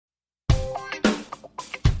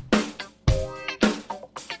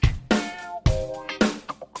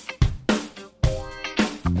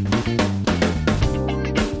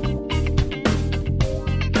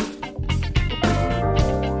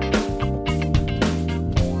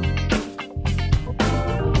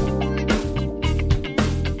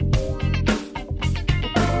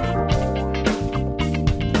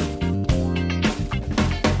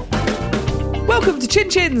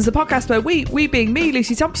Chins, the podcast where we being me,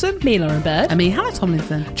 Lucy Thompson, Me, Lauren Bird. And me, Hannah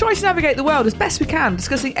Tomlinson. try to navigate the world as best we can,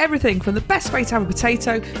 discussing everything from the best way to have a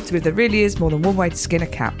potato to if there really is more than one way to skin a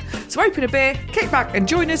cat. So open a beer, kick back and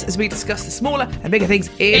join us as we discuss the smaller and bigger things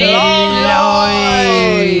in life.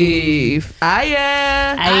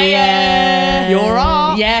 Hiya. You're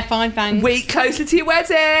on. Yeah, fine, thanks. Week closer to your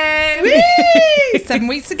wedding. Whee! 7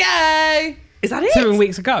 weeks ago. Is that it? 7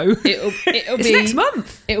 weeks ago. It'll It's be next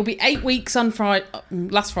month. It'll be 8 weeks on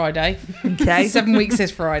last Friday. Okay. 7 weeks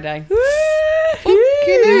this Friday.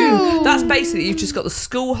 Woo-hoo. That's basically you've just got the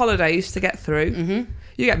school holidays to get through. Mm-hmm.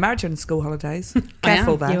 You get married during school holidays.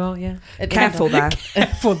 Careful there. You are, yeah. Careful there.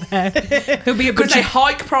 Careful there. There'll be a Because bunch they of...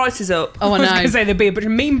 hike prices up. Oh, I was I going know. to say there'll be a bunch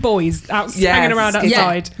of mean boys hanging around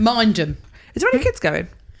outside. Yeah, mind them. Is there any kids going?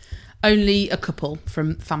 Only a couple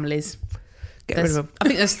from families. Get rid of them. I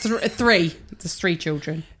think there's three. There's 3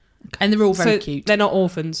 children. And they're all very So cute. they're not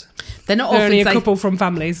orphans. They're not They're orphans. only a couple from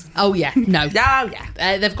families. Oh, yeah. No. Oh,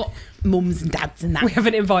 yeah. They've got mums and dads and that. We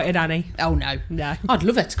haven't invited Annie. Oh, no. No. I'd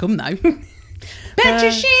love her to come, though. Bet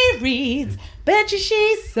you she reads. Bet you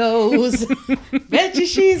she sews. Bet you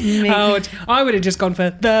she's me. Oh, I would have just gone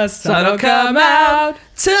for the sun Sun'll come out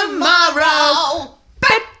tomorrow.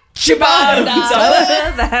 Bet your bottom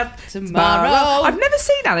dollar Tomorrow. I've never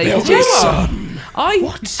seen Annie. Did you? I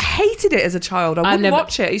hated it as a child. I wouldn't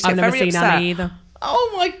watch it. I used to I've get never very seen upset. Annie either.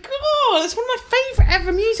 Oh, my God. It's one of my favourite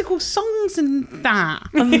ever musical songs and that.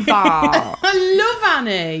 Bah. I love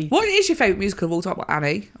Annie. What is your favourite musical of all time? Well,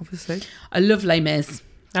 Annie, obviously. I love Les Mis.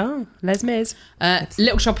 Oh, Les Mis.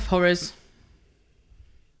 Little Shop of Horrors.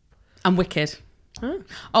 And Wicked.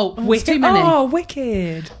 Oh, there's Wicked. too many. Oh,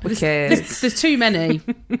 Wicked. Wicked. There's too many.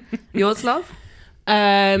 Yours, love?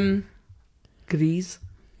 Grease.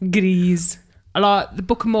 Grease. I like the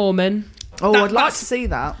Book of Mormon. Oh, I'd like that's- to see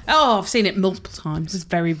that. Oh, I've seen it multiple It times. was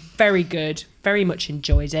very, very good. Very much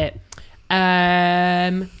enjoyed it.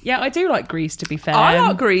 Yeah, I do like Grease, to be fair. I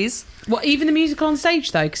like Grease. What, even the musical on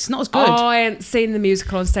stage, though? Because it's not as good. Oh, I ain't seen the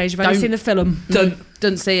musical on stage. I've only Don't. seen the film.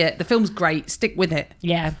 Don't see it. The film's great. Stick with it.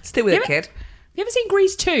 Yeah. Still with You it, kid. You ever seen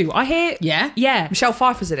Grease 2? I hear... Yeah? Yeah. Michelle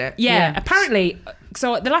Pfeiffer's in it. Yeah. Yeah. Apparently...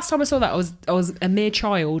 So the last time I saw that, I was a mere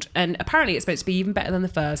child, and apparently it's supposed to be even better than the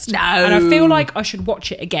first. No. And I feel like I should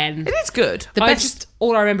watch it again. It is good. The I best- just...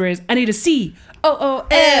 All I remember is, I need a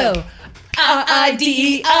C-O-O-L-R-I-D-E-R.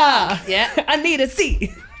 Yeah. I need a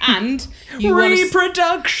C. And you want to...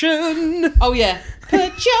 Reproduction. Oh, yeah.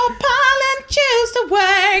 Put your pollen juice to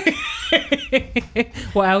work.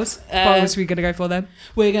 What else? What else are we going to go for then?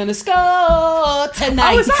 We're going to score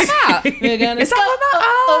tonight. Oh, is that? We're going to Is that score what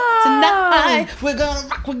that- tonight. We're going to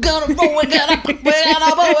rock, we're going to roll, we're going to pop,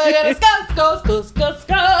 we're going to score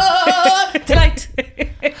tonight.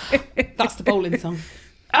 That's the bowling song.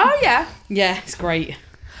 Oh, yeah. Yeah, it's great.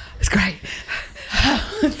 It's great.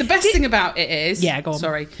 The best thing about it is... Yeah, go on.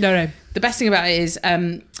 Sorry. No. The best thing about it is...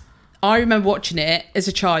 I remember watching it as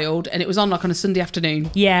a child, and it was on like on a Sunday afternoon.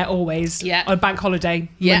 Yeah, always. Yeah. On bank holiday,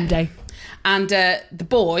 Yeah. Monday. And the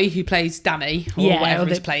boy who plays Danny, or whatever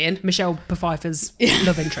he's playing, Michelle Pfeiffer's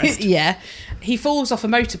love interest. yeah, he falls off a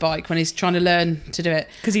motorbike when he's trying to learn to do it.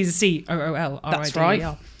 Because he's a C-O-O-L. That's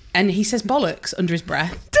right. And he says bollocks under his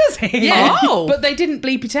breath. Does he? Yeah, Oh. but they didn't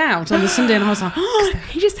bleep it out on the Sunday, and I was like, oh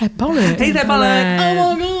He just said bollock. He said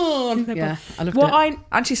bollock. my God. Yeah, I loved it.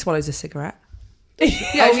 And she swallows a cigarette.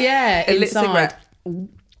 Oh, yeah, A lit inside. cigarette.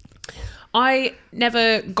 I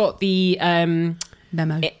never got the...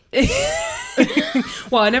 Memo.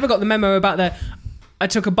 well, I never got the memo about I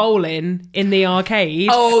took a bowling in the arcade.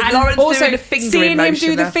 Oh, and Lawrence also doing the fingering seeing him motion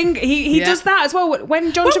do the there. finger. He Yeah. does that as well.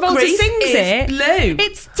 When John Travolta Grease sings is it, blue.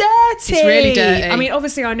 it's dirty. It's really dirty. I mean,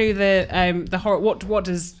 obviously, I knew the horror. What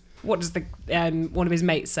does the one of his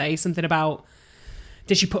mates say? Something about,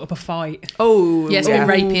 did she put up a fight? Oh, Yeah, it's a bit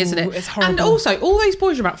rapey, isn't it? It's horrible. And also, all those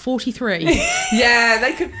boys are about 43. Yeah,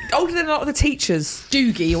 they could older than a lot of the teachers.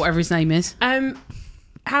 Doogie, or whatever his name is.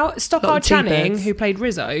 How Stockard Little Channing, T-birds. who played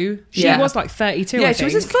Rizzo, she Yeah. was like 32. Yeah, I she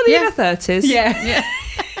was think. just fully in Yeah. her 30s. Yeah.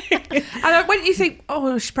 And when you think,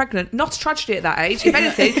 oh, she's pregnant, not a tragedy at that age. If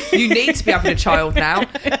anything, you need to be having a child now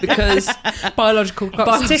because Biological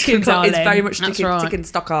clock's ticking, clock is darling. very much That's ticking, right. ticking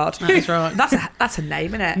Stockard. That's right. That's a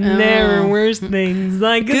name, isn't it? There are worse things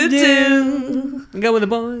I could do. Go with a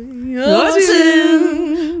boy.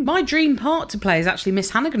 My dream part to play is actually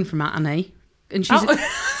Miss Hannigan from Annie. And she's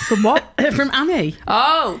From what? from Annie.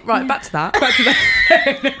 Oh, right, back to that. Back to that.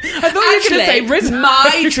 I thought you were going to say Rizzo.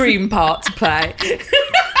 my dream part to play.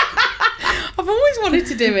 I've always wanted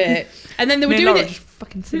to do it. And then they were Me and doing Laura it. just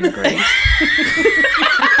fucking disagree.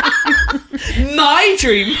 My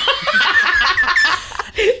dream.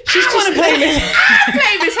 She's just play Miss.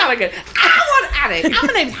 Play Miss Halligan. I want Annie. And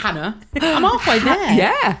my name's Hannah. I'm halfway there.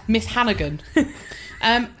 Yeah. Miss Hannigan.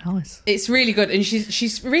 Nice. It's really good, and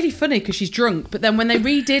she's really funny because she's drunk. But then when they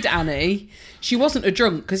redid Annie, she wasn't a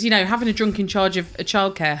drunk because having a drunk in charge of a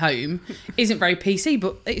childcare home isn't very PC,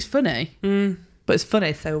 but it's funny. But it's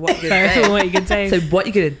funny, so what are you So going to do? what you can do? So what are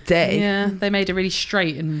you going to do? Yeah, they made her really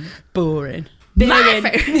straight and boring.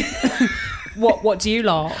 What do you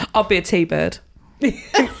like? I'll be a T-bird. No,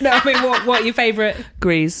 I mean, what are your favourite?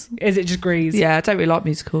 Grease. Is it just Grease? Yeah, I don't really like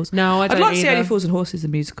musicals. No, I don't I'd like to see either. Only Fools and Horses, the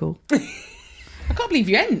musical. I can't believe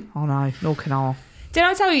you ain't. Oh no, nor can I. Did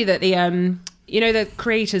I tell you that the the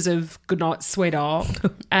creators of Goodnight Sweetheart?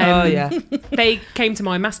 Oh yeah. They came to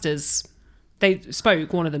my masters. They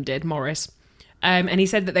spoke. One of them did, Morris. And he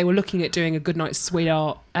said that they were looking at doing a Goodnight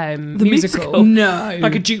Sweetheart musical. No.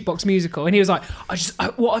 Like a jukebox musical. And he was like,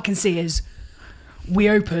 what I can see is we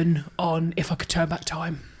open on If I Could Turn Back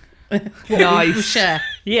Time. Nice. We'll share.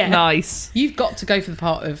 Yeah. Nice. You've got to go for the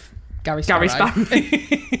part of Gary Sparrow. That'd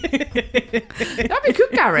be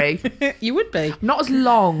good, Gary. You would be. Not as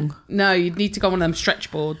long No, you'd need to go on one of them stretch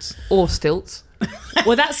boards. or stilts.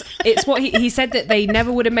 Well, it's what he said, that they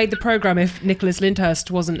never would have made the programme if Nicholas Lyndhurst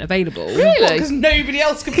wasn't available. Really? Because nobody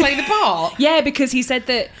else can play the part. Yeah, because he said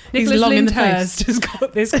that He's Nicholas long in the Lyndhurst has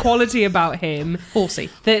got this quality about him Horsey.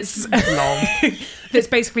 that's Long. that's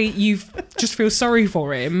basically you just feel sorry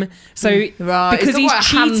for him. So Right. because It's he's got a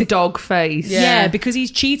cheating, hand dog face. yeah, because he's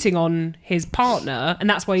cheating on his partner, and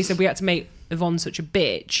that's why he said we had to make Yvonne such a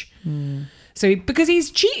bitch. So because he's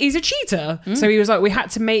a cheater, so he was like, we had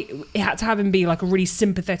to have him be like a really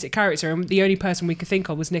sympathetic character, and the only person we could think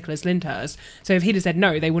of was Nicholas Lyndhurst. So if he'd have said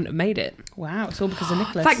no, they wouldn't have made it. Wow, it's all because of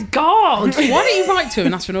Nicholas. Thank God. Why don't you write to him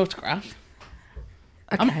and ask for an autograph?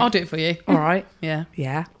 Okay. I'll do it for you. All right. Yeah,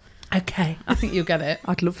 Yeah. Okay. I think you'll get it.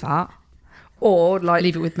 I'd love that. Or like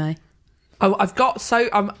Leave it with me.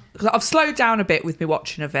 I've slowed down a bit with me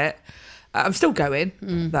watching of it. I'm still going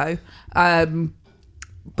though.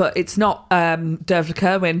 But it's not Dervla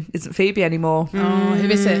Kerwin, isn't Phoebe anymore. Oh, who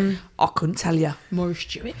is it? I couldn't tell you. Maurice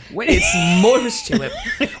Stewart. It's Moira Stewart.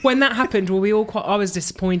 When that happened, I was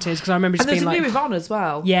disappointed because I remember just And there's being a like, new Yvonne as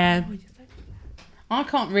well. yeah. I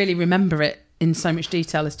can't really remember it in so much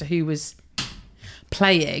detail as to who was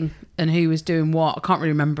playing and who was doing what. I can't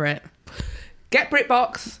really remember it. Get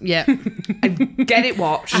BritBox Yeah. and get it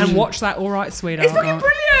watched. And watch that All Right Sweetheart. It's fucking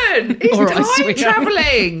brilliant. He's All right, time sweetheart.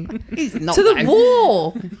 travelling He's not to the though.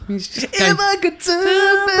 war. He's just If going, I could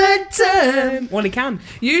turn back time. Well, he can.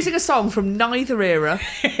 Using a song from neither era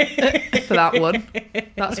for that one.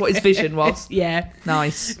 That's what his vision was. Yeah.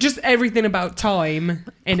 Nice. Just everything about time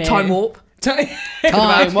in it. Time warp. time,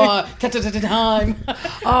 what? Time.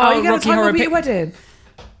 Oh, you're going Rocky to time Horror warp at your Pic- wedding?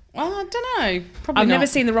 Well, I don't know. Probably I've not. never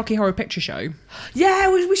seen the Rocky Horror Picture Show.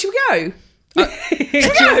 Yeah, we should go. Do you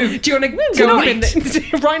want to go up in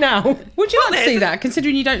the, right now? Would you like to see that?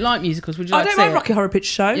 Considering you don't like musicals, would you I like don't to see mind it? Rocky Horror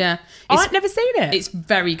Picture Show. Yeah. I've never seen it. It's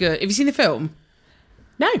very good. Have you seen the film?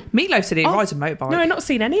 No. Meatloaf said he rides a motorbike. No, I've not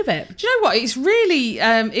seen any of it. Do you know what? It's really.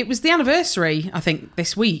 It was the anniversary, I think,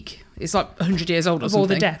 this week. It's like 100 years old or Of something. all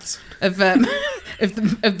the deaths. Of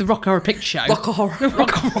of the Rock Horror Picture Show. Rock Horror.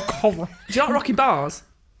 Rock Horror. Do you like Rocky Bars?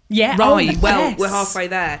 Yeah. Right, oh, well, yes. we're halfway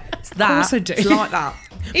there. It's that. course I do. It's like that.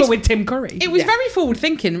 But with Tim Curry. It was Yeah. very forward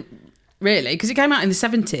thinking, really, because it came out in the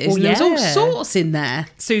 70s. Oh, and there was all yeah. sorts in there.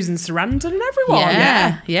 Susan Sarandon and everyone.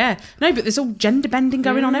 Yeah. No, but there's all gender bending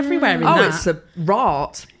going on everywhere in Oh, that. it's a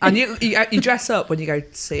rot. And you dress up when you go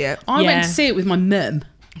to see it. I Yeah. went to see it with my mum.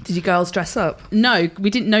 Did you girls dress up? No, we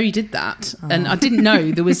didn't know you did that. And I didn't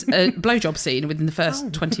know there was a blowjob scene within the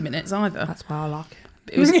first 20 minutes either. That's why I like it.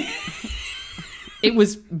 It was it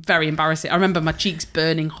was very embarrassing. I remember my cheeks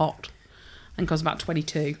burning hot. I think I was about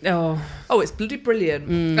 22. Oh. Oh, it's bloody brilliant.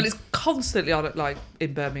 And it's constantly on it, like,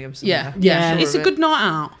 in Birmingham somewhere. Yeah. Sure It's of a it. good night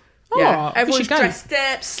out. Yeah. Oh, we Everyone's should go. dressed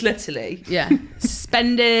up slittily. Yeah.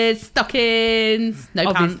 Suspenders, stockings,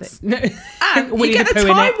 no pants. No. And Winnie you get the the Pooh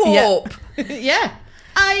in time it. warp. Yeah.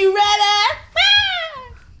 Are you ready?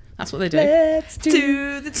 That's what they do. Let's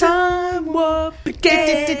Do the time warp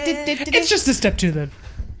again. It's just a step to the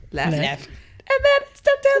Left. left. And then a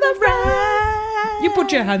step to the right. You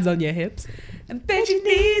put your hands on your hips. And bend your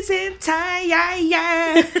knees in tight.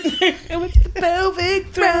 And it's the pelvic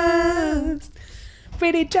thrust.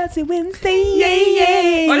 Pretty Johnson wins the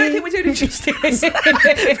I don't think we're doing it justice.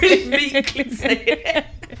 Really meekly say it.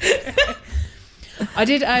 I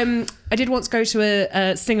did once go to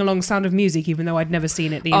a sing-along Sound of Music, even though I'd never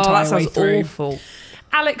seen it the Oh, entire that way sounds through. awful.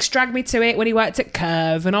 Alex dragged me to it when he worked at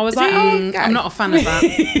Curve, and I was like, oh, okay. I'm not a fan of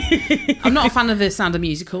that. I'm not a fan of the sound of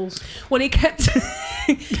musicals. Well, he kept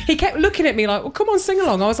looking at me like, well, come on, sing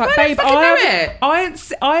along. I was like, I babe, don't fucking know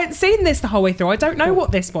it. I ain't seen this the whole way through. I don't know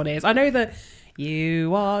what this one is. I know that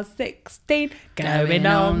you are 16, going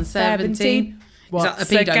on 17. What's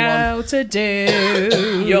that a a girl one? to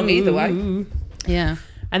do? Young either way. Yeah.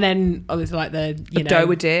 And then obviously like the doe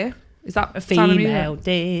a deer. Is that a female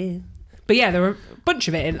deer? But yeah, there were a bunch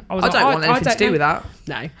of it. And I don't want anything to do with that.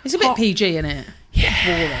 No, It's a bit PG, isn't it?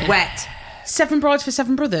 yeah. Wet. 7 Brides for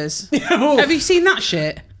 7 Brothers. Have you seen that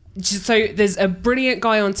shit? So there's a brilliant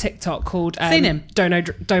guy on TikTok called Seen him? Domo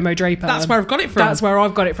Draper. That's where I've got it from. That's where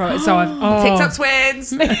I've got it from. So TikTok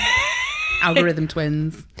twins. Algorithm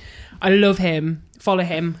twins. I love him. Follow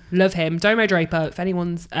him. Love him. Domo Draper. If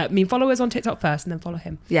anyone's, follow us on TikTok first and then follow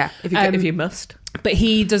him. Yeah, if you must. But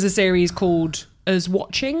he does a series called Us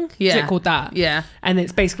Watching. Yeah. Is it called that? Yeah. And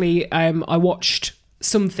it's basically, I watched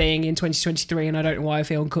something in 2023 and I don't know why I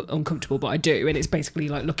feel uncomfortable, but I do. And it's basically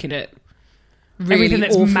like looking at Really everything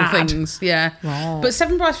that's awful mad. things. Yeah. Right. But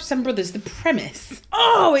 7 Brides for 7 Brothers, the premise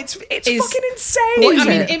Oh, it's fucking insane. I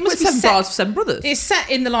mean, it must be 7 set- Brides for 7 Brothers. It's set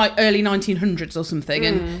in the like early 1900s or something,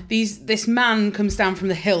 and this man comes down from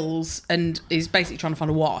the hills and is basically trying to find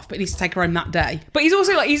a wife, but he needs to take her home that day. But he's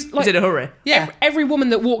also like He's in a hurry. Yeah. every woman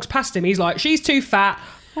that walks past him, he's like, she's too fat.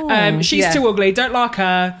 She's yeah. too ugly. Don't like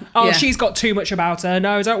her. Oh, Yeah. she's got too much about her.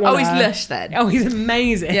 No, don't want Oh, her. he's lush then. Oh, he's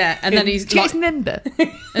amazing. Yeah, and then he's She's like, Nimber.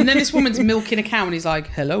 and then this woman's milking a cow, and he's like,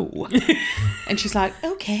 "Hello," and she's like,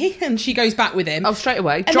 "Okay," and she goes back with him. Oh, straight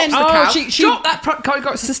away. And Drops then- the oh, cow. she- Drop that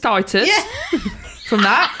got cystitis Yeah. from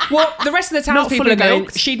that. Well, the rest of the Not townspeople fully are going,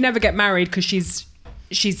 milked. she'd never get married because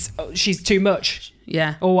she's too much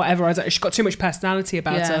Yeah. or whatever. I don't, she's got too much personality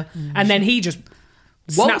about Yeah. her. And then he just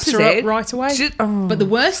Waltzes snaps her up in. right away. But the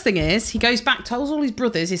worst thing is, he goes back, tells all his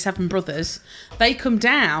brothers, his 7 brothers, they come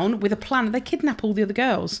down with a plan. They kidnap all the other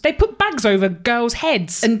girls. They put bags over girls'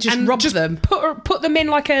 heads And just rob them. Put them in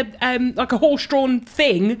like a horse-drawn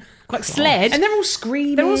thing, like sled. And they're all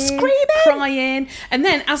screaming. They're all screaming. Crying. And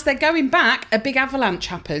then as they're going back, a big avalanche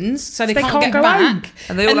happens, so they can't get go back. home.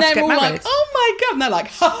 And they all have to they're get all married. like, oh my God. And they're like,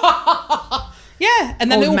 ha ha ha ha ha. Yeah.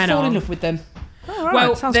 And then All they all men fall are. in love with them. Oh, right.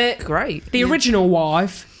 Well, Sounds great. The original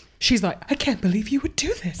wife, she's like, I can't believe you would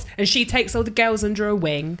do this. And she takes all the girls under her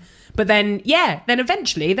wing. But then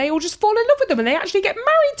eventually they all just fall in love with them and they actually get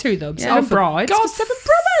married to them. Yeah. 7 brides for God's 7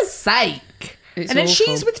 brothers. sake. It's And then awful.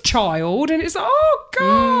 she's with child and it's like, oh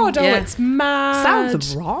God, yeah. it's mad.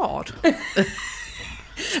 Sounds abroad.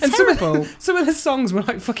 And some of the songs were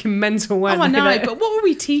like fucking mental, weren't Oh, I they? know. Like, But what were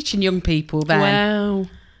we teaching young people then? wow.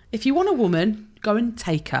 If you want a woman, go and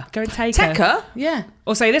take her. Go and take Take her. Yeah.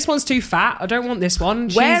 Or say, this one's too fat. I don't want this one.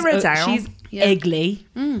 Wear her down. She's Yeah. ugly.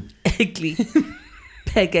 Ugly.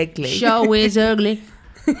 Peg ugly. Show is ugly.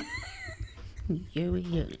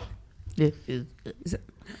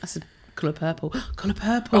 That's a Colour Purple. Colour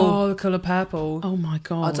Purple. Oh, the colour purple. Oh my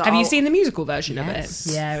God. I Have you Oh. seen the musical version Yes.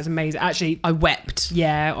 of it? Yeah, it was amazing. Actually, I wept.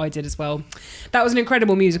 yeah, I did as well. That was an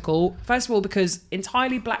incredible musical. First of all, because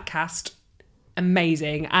entirely black cast,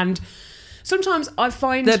 amazing. And sometimes I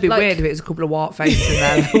find That'd be like, weird if it was a couple of white faces in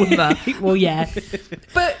there, wouldn't there? Well, yeah,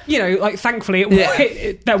 but you know, like thankfully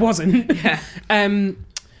Yeah. there wasn't. Yeah.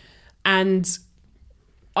 And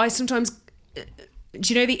I sometimes.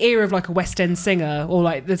 Do you know the ear of like a West End singer, or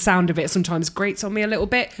like the sound of it sometimes grates on me a little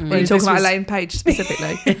bit? When you're talking about Elaine Page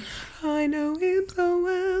specifically. I know him so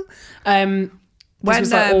well. This When,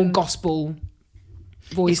 was like all gospel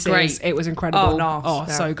voices. great. It was incredible. Oh, nice. Oh,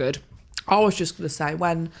 Yeah. so good. I was just going to say,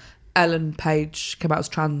 when Ellen Page came out as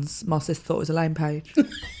trans, my sister thought it was Elaine Page.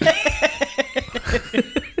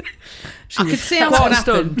 I could see how quite that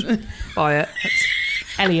happened. stunned by it.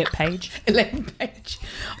 Elliot Page. Elaine Page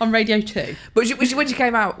on Radio 2. But when she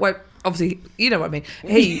came out, well, obviously, you know what I mean.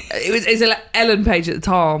 It was Ellen Page at the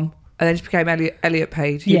time, and then she became Elliot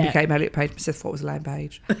Page. He Yeah. became Elliot Page. My sister thought it was Elaine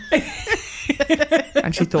Page.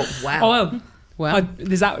 And she thought, wow. Oh, well. Well,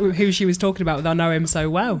 Is that who she was talking about? I know him so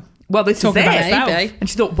well. Well, this is Talking about it. herself. maybe. And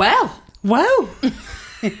she thought, well, Well,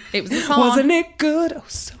 It was the song. wasn't it good? Oh,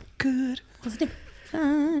 so good. Wasn't it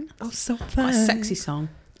fun? Oh, so What fun. a sexy song.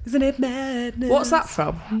 Isn't it madness? what's that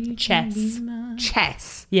from? Chess.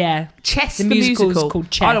 Chess. Yeah. Chess, The the musical's musical. called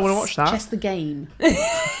I don't Chess. want to watch that. Chess the game.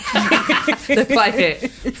 They play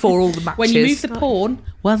it for all the matches. When you move the pawn,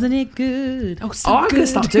 wasn't it good? Oh, so Oh, I'm good. going to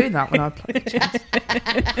start doing that when I play chess.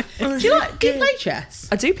 Do you play chess?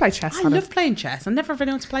 I do play chess. I Hannah. love playing chess. I never have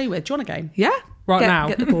anyone to play with. Do you want a game? Yeah. Right now.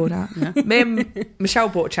 Get the board out. Me and Michelle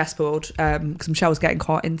bought a chessboard because Michelle was getting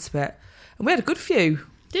quite into it. And we had a good few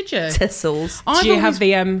Did you? tussles. I've Do you always- have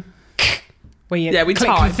the where you Yeah, we click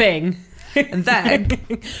time. the thing. And then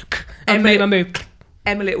I made my move.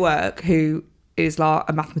 Emily at work, who is like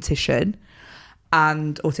a mathematician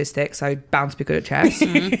and autistic, so bound to be good at chess.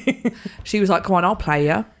 She was like, "Come on, I'll play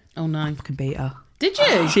you." Oh no. I can beat her. Did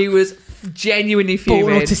you? She was genuinely Bought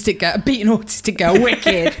fuming. an autistic girl, beat an autistic girl,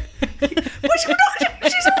 wicked. Well,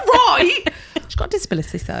 she's all right. She's got a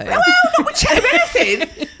disability though. Well, not with chess,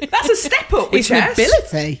 anything. That's a step up with It's chess. an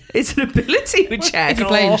ability. It's an ability with chess. If you're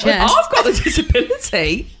playing chess. I've got the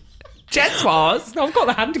disability. Chess was. I've got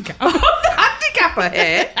the handicap. I'm the handicapper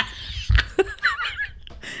here.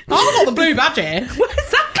 I've got the blue badge here.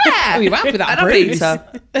 Where's that Claire? Oh, you have with that And I beat bruise. her.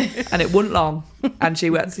 And it wasn't long. And she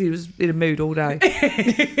was in a mood all day.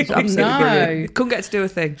 It was absolutely no. brilliant. Couldn't get to do a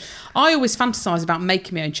thing. I always fantasise about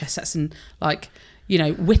making my own chess sets and like, you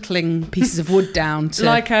know, whittling pieces of wood down to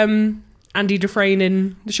Like Andy Dufresne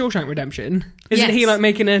in The Shawshank Redemption. Isn't Yes. he like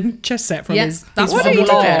making a chess set from his that's what what are you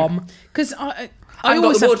doing? arm? because I I've got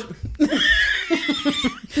always the have, wood.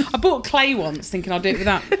 I bought clay once thinking I'll do it with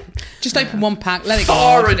that. Just open one pack, let it go.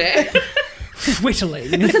 Foreign it.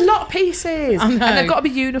 Whittling. There's a lot of pieces. I know. And they've got to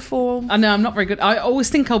be uniform. I know I'm not very good. I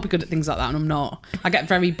always think I'll be good at things like that, and I'm not. I get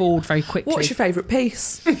very bored very quickly. What's your favourite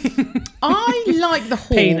piece? I like the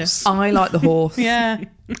horse. Penis. I like the horse. Yeah.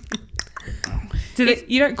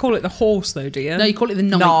 You don't call it the horse though, do you? No, you call it the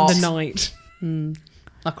knight. No. The knight.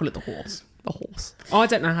 I call it the horse. The horse. Oh, I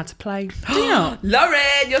don't know how to play. Do you not? Lauren,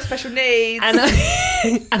 your special needs. And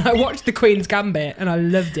I watched The Queen's Gambit and I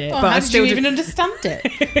loved it. Oh, but how I did still you even understand it?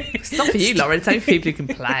 It's not for you, Lauren. It's only for people who can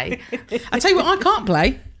play. I tell you what, I can't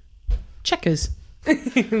play checkers.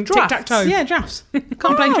 tic-tac-toe. Yeah, drafts. Can't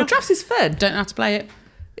play drafts. Drafts is fun. Don't know how to play it.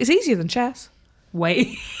 It's easier than chess.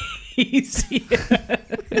 Way easier.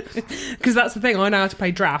 Because that's the thing, I know how to play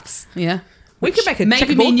drafts. Yeah. We could make a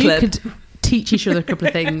Maybe me and you checkerboard club. could teach each other a couple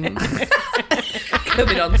of things.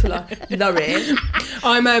 Coming on to like Lauren.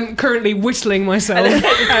 I'm currently whittling myself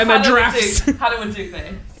drafts. How do we do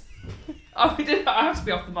this? Oh, I have to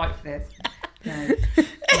be off the mic for this. No.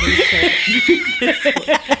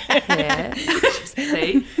 Yeah.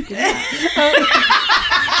 See?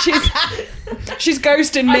 She's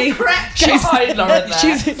ghosting me. She's Lauren there.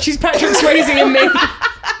 She's Patrick Swayze in me.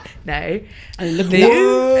 No. I love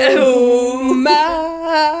Oh,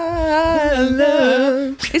 my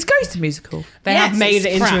love. It's Ghost a musical. They Yes, have made it's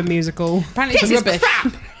it into crap. a musical. Apparently it's This is rubbish.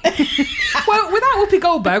 crap. Well, without Whoopi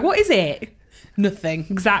Goldberg, what is it? Nothing.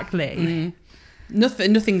 Exactly.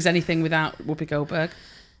 Nothing's anything without Whoopi Goldberg.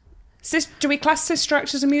 Do we class Sister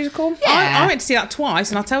Act as a musical? I went to see that twice,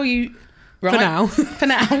 and I'll tell you. Right, now. For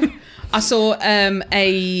now. I saw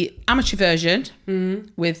a amateur version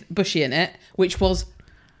with Bushy in it, which was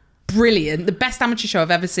brilliant. The best amateur show I've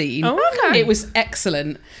ever seen. Oh, okay. It was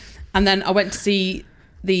excellent. And then I went to see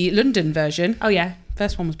the London version. Oh, yeah.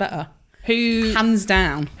 First one was better. Who Hands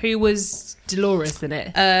down. was Dolores in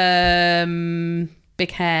it?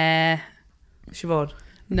 Big hair. Siobhan.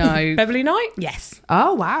 No. Beverly Knight? Yes.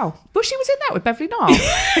 Oh, wow. Bushy was in that with Beverly Knight.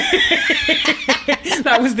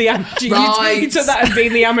 That was the amateur. Right. You took that as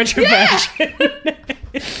being the amateur version.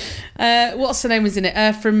 What's her name was in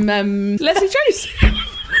it? From Leslie Jones.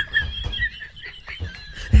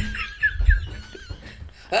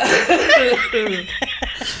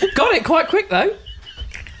 Got it quite quick, though.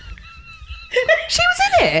 She was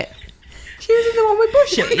in it. She was in the one with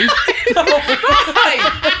Bushy.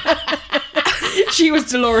 She was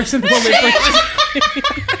Dolores in the one with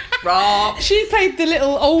Right. She played the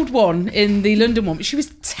little old one in the London one, but she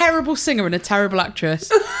was a terrible singer and a terrible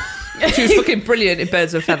actress. She was fucking brilliant in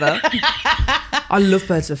Birds of a Feather. I love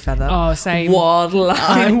Birds of a Feather. Oh, same. Waddle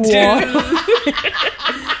I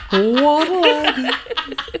do. Waddle I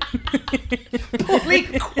Polly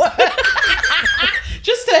Quirk.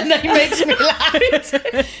 Just her name makes me laugh.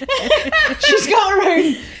 She's got her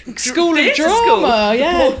own school of Theatre drama. school.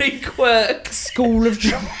 Yeah. Polly Quirk. School of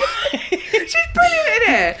drama. She's brilliant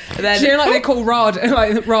in it. And then, Do you know, like they call Rada,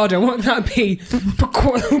 what would that be?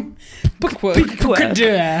 Quirk.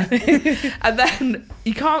 And then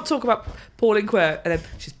you can't talk about Pauline Quirk, and then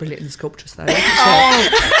she's brilliant in the sculptures though.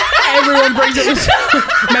 Everyone brings up this.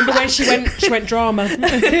 Remember when she went drama?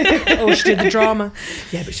 Or she did the drama.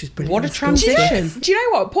 Yeah, but she's brilliant. What in a the sculptures. transition. Do you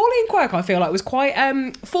know what? Pauline Quirk, I feel like, was quite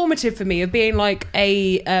formative for me of being like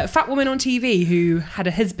a fat woman on TV who had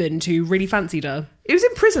a husband who really fancied her. He was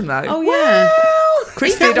in prison though. Oh, yeah.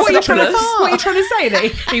 Christine What are you trying to Papadopoulos. what are you trying to say? That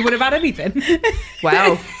he would have had anything?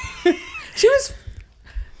 Wow. She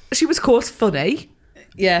was of course funny.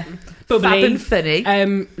 Yeah. Fab and funny.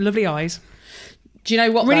 Lovely eyes. Do you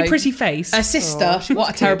know what? Really though? pretty face. Her sister. she was What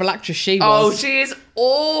a cute. terrible actress she Oh, was. she is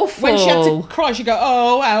awful. When she had to cry, she'd go,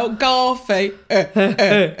 "Oh, wow, Garfy."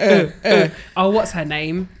 Oh, what's her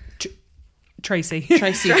name? Tracy.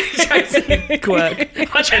 Tracy. Tracy Quirk.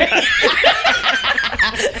 I don't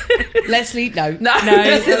know. Leslie. No. No,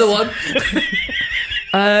 that's the other one.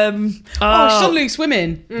 Oh, she's on Loose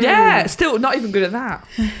Women. Yeah, still not even good at that.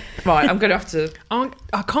 Right, I'm going to have to...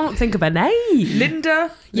 I can't think of her name.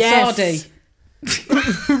 Linda? Yes.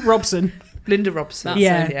 Sardi. Robson. Linda Robson.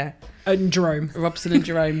 Yeah. Yeah. And Jerome. Robson and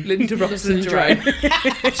Jerome. Linda Robson and Jerome.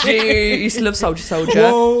 She used to love Soldier.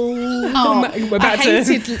 Oh, We're back I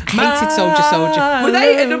hated Soldier. Were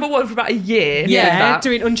they at number one for about a year? Yeah, That?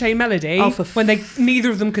 doing Unchained Melody. Oh, for when neither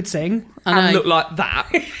of them could sing. I And know. look like that.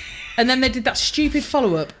 And then they did that stupid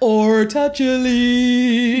follow-up. Or touch a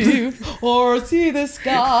leaf, or see the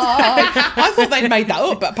sky. I thought they'd made that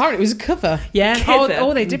up, but apparently it was a cover. Yeah. Kevin.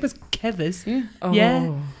 All they did was Kevers. Oh.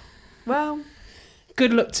 Yeah. Well,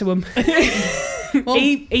 Good luck to him.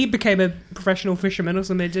 He became a professional fisherman or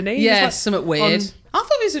something, didn't he? Yeah, He was something weird. I thought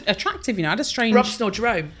he was attractive, you know. I had a strange... Robson or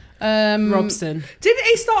Jerome? Robson. Didn't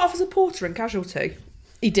he start off as a porter in Casualty?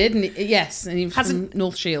 He did, and yes, and he was from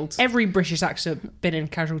North Shields. Every British actor been in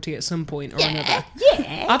Casualty at some point or another.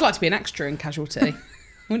 Yeah. I'd like to be an extra in Casualty.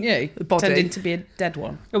 Wouldn't you? The body. Pretending to be a dead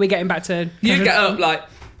one. Are we getting back to You get up like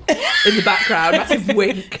in the background, massive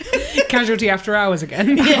wink. Casualty After Hours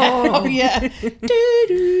again? Oh, yeah.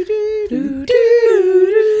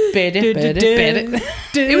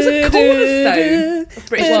 It was a cornerstone of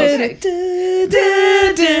British music.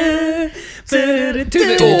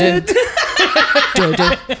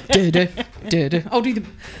 I'll do the...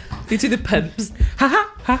 You do the pumps.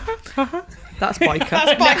 That's biker.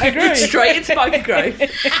 That's Biker Grove. Straight into Biker Grove.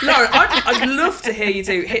 Laura, I'd love to hear you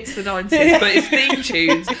do hits of the 90s, but it's theme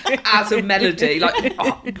tunes as a melody, like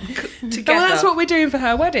together. Well, that's what we're doing for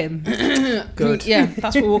her wedding. Good. Yeah,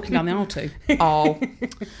 that's what we're walking down the aisle to. Oh.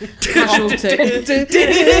 Casualty.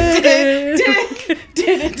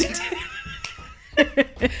 I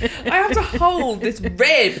have to hold this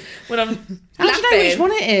rib when I'm How do you know which laughing.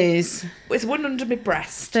 one it is? It's one under my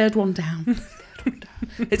breast. Third one down.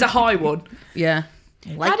 It's a high one. Yeah.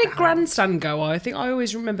 How did Grandstand go? I think I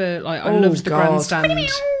always remember, like, I Oh, loved the God. Grandstand.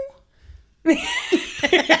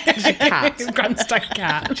 Cat. Do Grandstand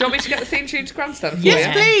cat. you want me to get the theme tune to Grandstand for Yes,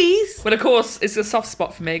 you? please. Well, of course, it's a soft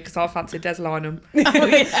spot for me because I fancy Des Lynam.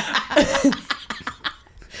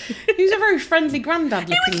 He's a very friendly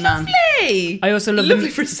granddad-looking man. Lovely. I also love Lovely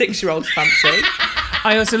the, for a 6-year-old fancy.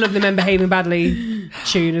 I also love the Men Behaving Badly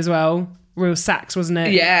tune as well. Real sax, wasn't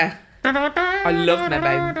it? Yeah. I love my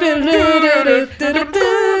baby.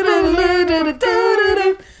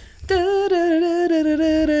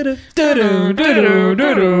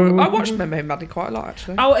 I watched my baby Maddie quite a lot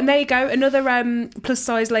actually. Oh, and there you go. Another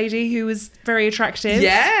plus-size lady who was very attractive.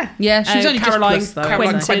 Yeah. Yeah, she was only Caroline just plus, though.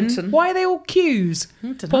 Caroline Quentin. Quentin. Why are they all Qs?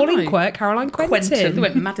 dunno. Pauline Quirk, Caroline Quentin. Quentin. They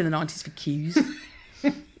went mad in the 90s for cues.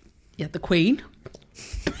 Yeah, the Queen.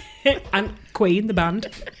 And Queen, the band.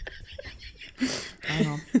 Hang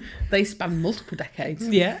on. They span multiple decades.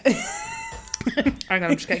 Yeah. Hang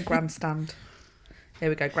on, I'm just getting Grandstand. Here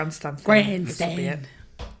we go, Grandstand. This will be it. Grandstand.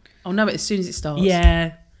 I'll know it as soon as it starts. Yeah.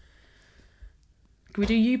 Can we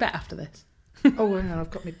do You Bet after this? Oh, hang on, I've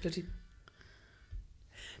got me bloody...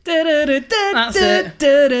 That's it.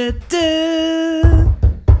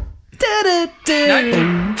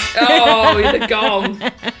 No. Oh, the gong.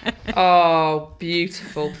 Oh,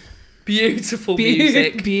 beautiful. Beautiful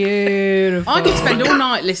music. Beautiful. I could spend all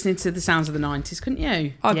night listening to the sounds of the 90s, couldn't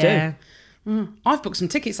you? I Yeah. do. I've booked some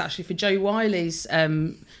tickets actually for Joe Wiley's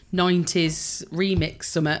 90s remix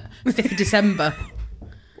summit, 5th of December.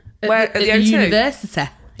 Where, at the O2? University.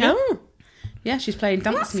 Oh. Yeah, she's playing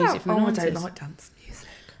dance music from the Oh, I 90s. don't like dance music.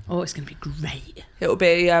 Oh, it's going to be great. It'll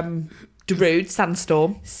be Darude,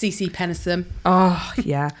 Sandstorm. CeCe Peniston. Oh,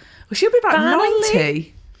 yeah. Well, she'll be about Finally.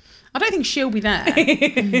 90. I don't think she'll be there.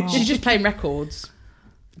 She's just playing records.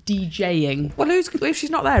 DJing. Well, if she's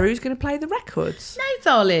not there, who's going to play the records? No,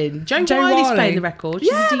 darling. Joe Joe Wiley's Wiley. playing the records.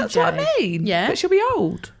 She's Yeah, a DJ. that's what I mean. Yeah. But she'll be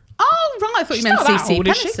old. Oh, right. I thought She's you meant not that CeCe old,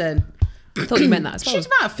 is she? Peniston. I thought you meant that as well. She's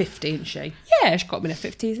about 50, isn't she? Yeah, she got me in her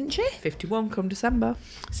 50s, isn't she? 51 come December.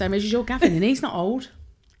 Same age as your Gavin, and he's not old.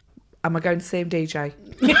 Am I going to see him DJ?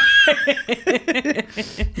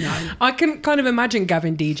 I can kind of imagine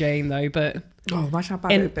Gavin DJing though, but Oh, imagine how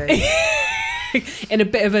bad it would be. in a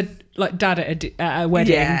bit of a like dad at a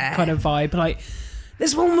wedding Yeah. kind of vibe. Like,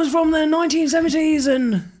 this one was from the 1970s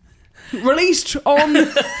and released on.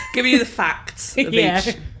 Giving you the facts of Yeah.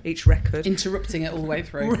 each Each record. Interrupting it all the way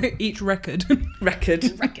through. Each record. Record.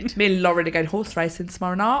 Me and Lauren are going horse racing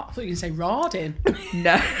tomorrow night. I thought you were going to say riding.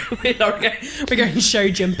 No, me and Lauren We're going show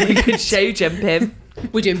jumping. are show jumping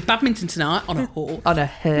We're doing badminton tonight on a horse. on a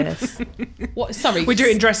hearse. What? Sorry. We're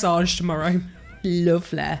doing dressage tomorrow.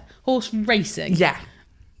 Lovely. Horse racing. Yeah.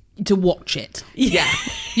 To watch it. Yeah.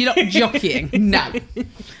 You're not jockeying. No.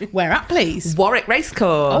 Where at, please? Warwick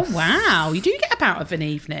Racecourse. Oh, wow. You do get about of an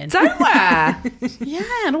evening. Don't we? Yeah,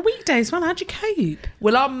 on a weekday as well. How'd you cope?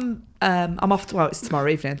 Well, I'm off to, well, it's tomorrow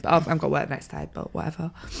evening, but I've got work next day, but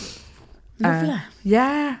whatever. Lovely.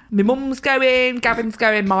 Yeah. My mum's going, Gavin's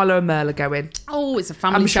going, Milo and Merle are going. Oh, it's a And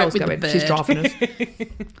family Michelle's trip with going. the bird. She's driving us.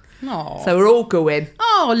 Aww. So we're all going.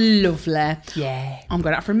 Oh, lovely. Yeah. I'm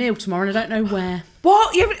going out for a meal tomorrow and I don't know where.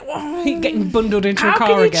 What? You haven't, Getting bundled into a how car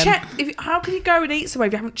can you again. check? How can you go and eat somewhere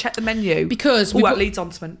if you haven't checked the menu? Because that leads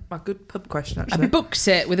on to my good pub question, I actually. booked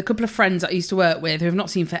it with a couple of friends that I used to work with who I've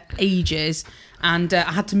not seen for ages, and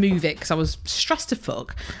I had to move it because I was stressed to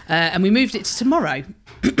fuck. And we moved it to tomorrow.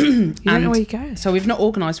 You don't know where you go. So we've not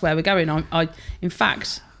organised where we're going. I in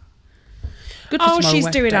fact, good for Oh, tomorrow, she's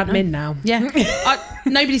we doing don't know. admin now. Yeah,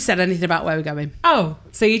 nobody said anything about where we're going. Oh,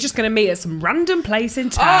 so you're just going to meet at some random place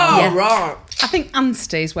in town? Oh, Yeah. right. I think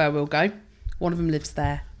Anstey is where we'll go. One of them lives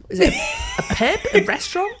there. Is it a pub? A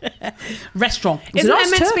restaurant? Restaurant. Isn't it there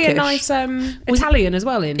nice meant to be a Turkish? nice Italian as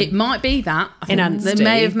well in? It might be that. I In think they Anstey.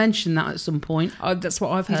 may have mentioned that at some point. Oh, that's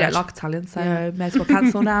what I've You heard. don't like Italian, so may as well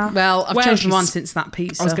cancel now. Well, I've Well, chosen she's- one since that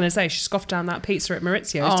pizza. I was going to say, she scoffed down that pizza at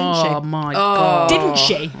Maurizio's, Oh didn't my god! Didn't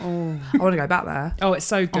she? I want to go back there. Oh, it's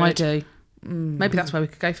so good. I do. Maybe that's where we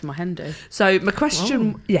could go for my hen do. So my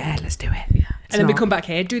question, yeah, let's do it. Yeah, And then we come back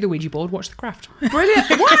here, do the Ouija board, watch The Craft. Brilliant.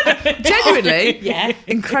 What? Genuinely? Yeah.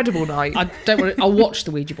 Incredible night. I don't want to. I'll watch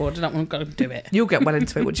the Ouija board. I don't want to go and do it. You'll get well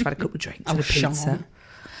into it once you've had a couple of drinks I and a will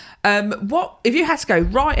pizza. What if you had to go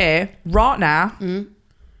right here, right now,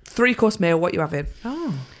 3-course meal? What you having?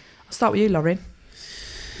 Oh, I'll start with you, Lauren.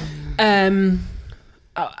 I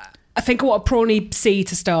think I want a prawny C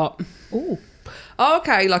to start. Oh,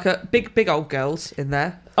 okay, like a big old girls in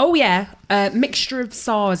there. Oh, yeah. Mixture of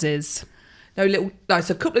sizes. No little, no,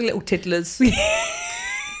 so a couple of little tiddlers.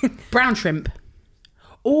 brown shrimp.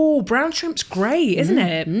 Oh, brown shrimp's great, isn't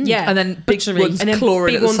it? Yeah. And then big Buttery. ones And then clawing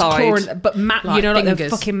big at the ones side. clawing, but Like you know, like the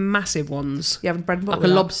fingers. fucking massive ones. You having bread and butter? Like a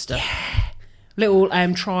with that? lobster. Little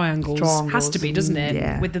triangles. Triangles. Has to be, doesn't it?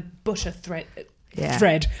 Yeah. With the butter thread. Yeah.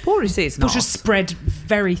 Thread. Poor is it's Butter not. spread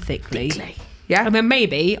very thickly. Yeah. And then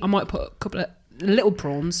maybe I might put a couple of little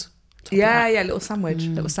prawns. top of Yeah, that. yeah, little sandwich.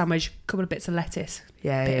 Little sandwich, couple of bits of lettuce.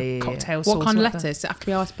 Yeah, Bit yeah, of yeah, yeah. cocktail sauce. What kind of like that. lettuce? Does it have to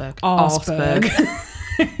be iceberg? Arsberg.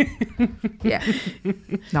 Yeah.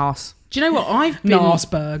 Nice. Do you know what I've been?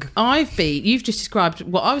 Narsberg. You've just described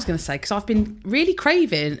what I was going to say because I've been really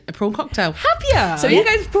craving a prawn cocktail. Have you? So you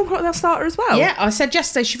going for prawn cocktail starter as well? Yeah, I said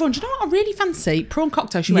yesterday, Siobhan, do you know what I really fancy? Prawn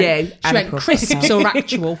cocktail. She went, Yeah, she and a went prawn crisps cocktail. or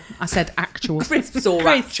actual. I said actual. Crisps or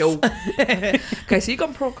actual. Okay, so you've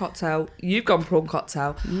gone prawn cocktail. You've gone prawn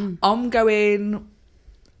cocktail. I'm going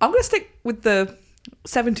to stick with the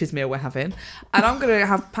 70s meal we're having, and I'm going to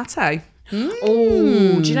have pate.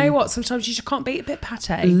 Oh, do you know what? Sometimes you just can't beat a bit of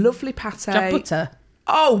pate. Lovely pate. Do you have butter?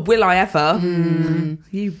 Oh, will I ever?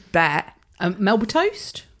 You bet. Melba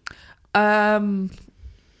toast? Um,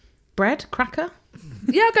 Bread? Cracker?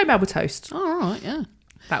 yeah, I'll go Melba toast. Oh, all right, yeah.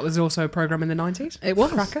 That was also a programme in the 90s. It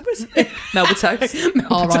was. Cracker. Melba toast.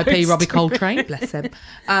 R.I.P. Robbie Coltrane. Bless him.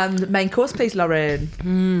 And main course, please,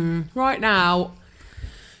 Lauren. Right now,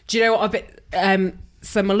 do you know what I've been...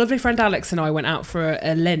 so my lovely friend Alex and I went out for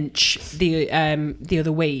a lunch the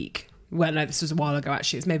other week. Well, no, this was a while ago,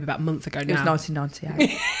 actually. It was maybe about a month ago It now. was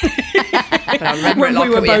 1998. But I remember When it like we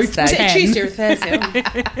were it was both yesterday. 10. Thursday?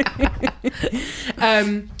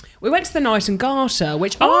 We went to the Knight and Garter,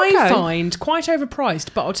 which Oh, I okay. find quite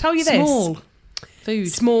overpriced. But I'll tell you this. Small.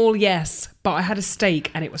 Food. Small, yes. But I had a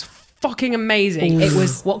steak and it was fucking amazing. It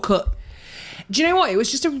was... What cut? Do you know what? It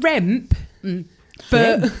was just a remp.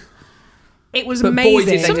 But... It was But boy,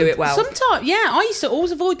 amazing. did they do it well. Sometimes, yeah, I used to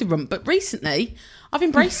always avoid the rump, but recently I've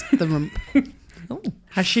embraced the rump.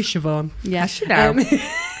 Has she, Siobhan? Yeah. She know.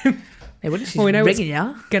 Hey, wouldn't she? Well, we know ringing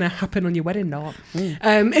you. Going to happen on your wedding night.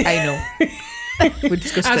 Anal. We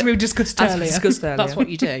discussed As it. we discussed As we earlier. discussed earlier. That's what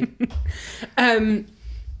you do.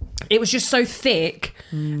 It was just so thick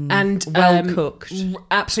and Well cooked.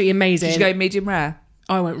 absolutely amazing. Did you go medium rare?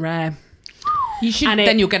 I went rare, You should. And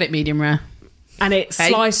Then you'll get it medium rare. and it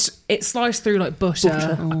Hey. sliced through like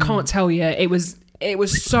butter. I can't tell you. It was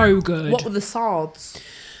so good. What were the sards?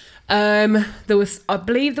 There was, I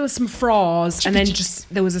believe, there was some fries, and then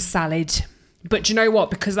just there was a salad. But do you know what?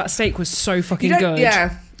 Because that steak was so fucking good.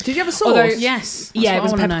 Yeah. Did you have a sauce? Although- Yes. Yeah, it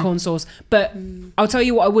was That's what I wanna peppercorn sauce. But I'll tell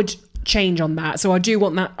you what I would change on that. So I do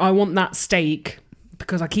want that. I want that steak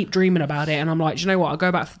because I keep dreaming about it, and I'm like, do you know what? I'll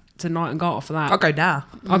go back tonight and go off for that. I'll go now.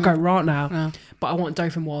 I'll go right now. Yeah. But I want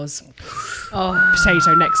dauphinoise Oh,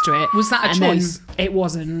 potato next to it. Was that a And then choice? it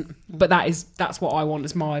wasn't. But that's what I want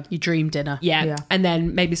as my your dream dinner. yeah. And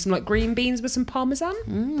then maybe some like green beans with some parmesan,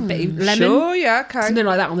 a bit of lemon, Sure, yeah, okay. something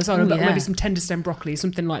like that on the side. Ooh, Or like yeah. maybe some tender stem broccoli,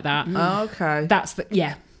 something like that. Okay. That's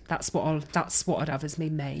what I'd have as my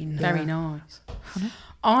main. Very nice.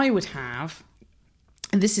 I would have,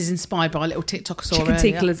 and this is inspired by a little TikTok I saw Chicken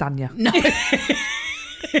tikka earlier. lasagna. No.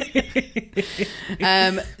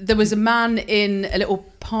 There was a man in a little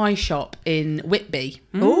pie shop in Whitby,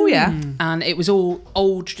 Oh, yeah. and it was all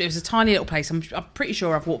old. It was a tiny little place. I'm pretty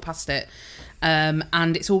sure I've walked past it,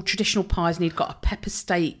 and it's all traditional pies. And he'd got a pepper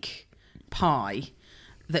steak pie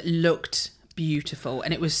that looked beautiful,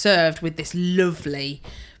 and it was served with this lovely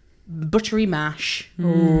buttery mash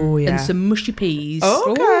Oh, yeah. and some mushy peas.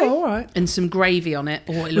 Oh, okay. Oh, all right. And some gravy on it.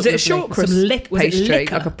 Oh, it Was looked it a lovely. short crust Some was it pastry?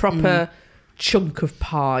 liquor? Like a proper chunk of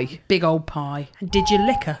pie? Big old pie. Did you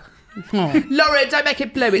liquor? Oh. Lauren, don't make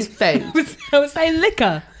it blue, it's food. I was saying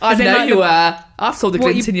liquor. I As in, know like, you the- were. I saw the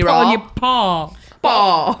What glint you in your put on eye. your paw.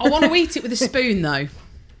 Bar. I want to eat it with a spoon though.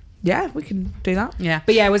 Yeah, we can do that. Yeah.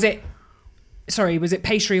 But yeah, was it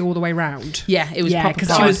pastry all the way round? Yeah, it was Yeah, proper 'cause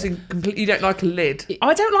pie. She was in complete, you don't like a lid.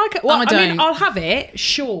 I don't like it. Well, I I don't. mean, I'll have it,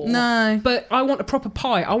 sure. No. But I want a proper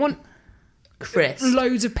pie. I want Crisp.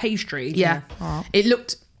 loads of pastry. Yeah. Oh. It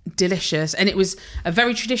looked delicious, and it was a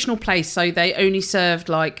very traditional place, so they only served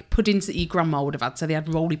like puddings that your grandma would have had. So they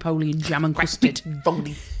had roly-poly and jam and custard.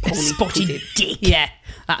 Spotted dick. Yeah,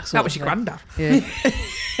 that's That was your granddad. Yeah.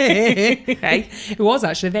 Hey. It was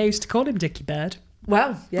actually. They used to call him Dickie Bird.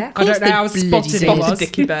 Well, yeah. I don't know they how bloody spotted did. he was.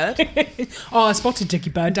 Dicky Bird. Oh, I spotted Dickie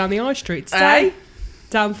Bird down the high street today. Hey.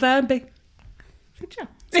 Down Thurmby.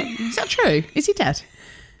 Is that true? Is he dead?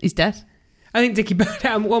 He's dead. I think Dickie Bird,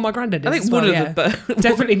 well, my granddad is I think as one well, of yeah. them, but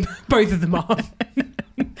Definitely both of them are.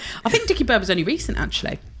 I think Dickie Bird was only recent,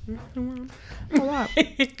 actually. all right.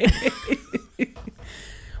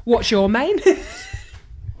 What's your main?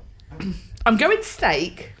 I'm going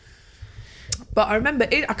steak, but I remember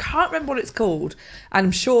it. I can't remember what it's called, and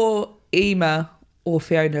I'm sure Ema or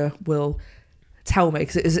Fiona will tell me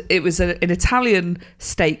because it was an Italian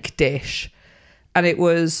steak dish, and it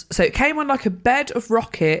came on like a bed of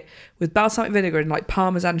rocket with balsamic vinegar and like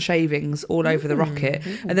parmesan shavings all over the rocket,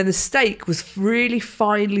 and then the steak was really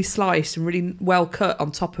finely sliced and really well cut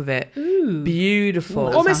on top of it. Ooh. Beautiful.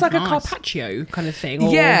 That Almost like sounds a nice. carpaccio kind of thing.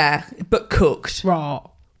 Or... Yeah, but cooked Right.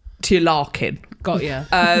 to your larkin. Got you.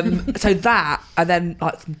 So that, and then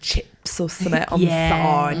like some chips or something on Yeah.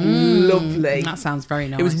 the side. Lovely. That sounds very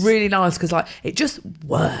nice. It was really nice because like it just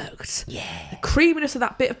worked. Yeah. The creaminess of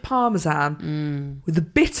that bit of parmesan with the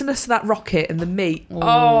bitterness of that rocket and the meat.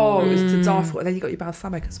 Oh, it was to die for. And then you got your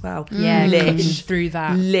balsamic as well. Yeah, coming Lish. through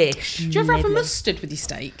that. Lish. Do you ever have a Lovely. mustard with your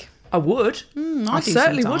steak? I would. I do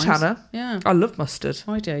certainly would, sometimes. Hannah. Yeah, I love mustard.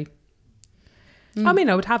 I do. I mean,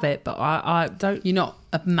 I would have it, but I don't. You're not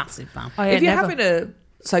a massive fan. I If you're never. having a...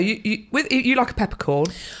 So you like a peppercorn.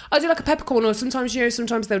 I do like a peppercorn, or sometimes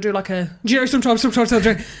sometimes they'll do like a. Do you know sometimes they'll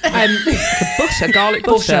do Butter, garlic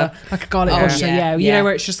butter. like a garlic Oh, butter. yeah, Yeah, you yeah. know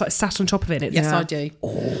where it's just like sat on top of it. It's Yes, Yeah. I do.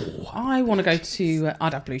 Oh, I want to go to.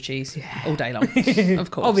 I'd have blue cheese all day long,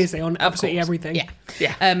 of course. obviously on absolutely course. everything. Yeah,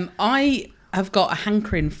 Yeah. I have got a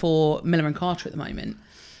hankering for Miller and Carter at the moment,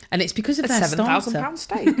 and it's because of A their starter. £7,000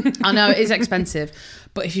 steak. I know it is expensive,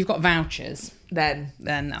 but if you've got vouchers, Then,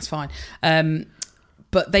 then that's fine.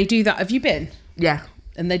 But they do that. Have you been? yeah.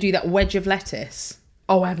 And they do that wedge of lettuce.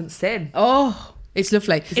 Oh, I haven't seen. Oh, it's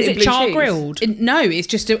lovely. Is it it blue char cheese? grilled? No, it's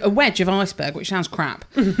just a wedge of iceberg, which sounds crap,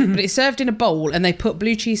 but it's served in a bowl, and they put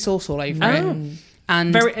blue cheese sauce all over Oh. it,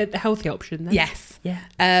 and Very healthy option. Then. yes, Yeah.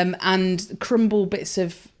 and crumble bits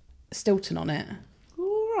of Stilton on it.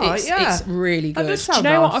 All right, It's really That good. does Do you sound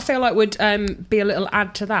know what I nice. feel like would be a little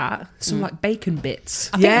add to that? Some like bacon bits.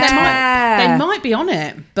 I think Yeah. they might be on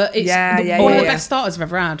it, but it's Yeah, one yeah, of the yeah. best starters I've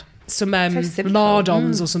ever had. Some So simple.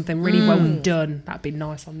 lardons or something really well done. That'd be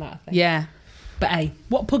nice on that. I think. Yeah. But hey,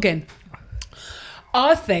 What pudding?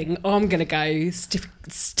 I think I'm gonna go stiffy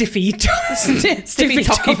Stiffy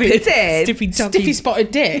tocky pudding. stiffy Stiffy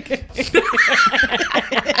spotted dick.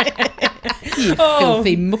 You Oh,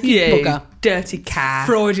 filthy mucky You bugger. dirty cat.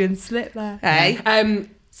 Freudian slip there. Hey.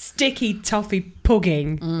 Sticky toffee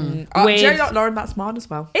pudding. Oh, with- do you know what, Lauren? That's mine as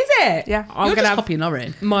well. Is it? Yeah. I'm You're gonna just have copying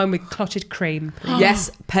Lauren. mine with clotted cream. Yes,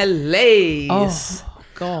 please. Oh,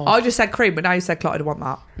 God. I just said cream, but now you said clotted. I want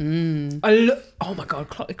that. Oh my god,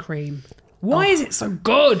 clotted cream. Why is it so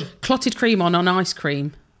good? Clotted cream on ice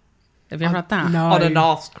cream. Have you ever had that? No. On an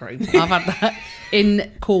ice cream. I've had that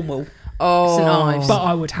in Cornwall. St Ives. But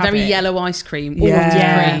I would have Very it. yellow ice cream.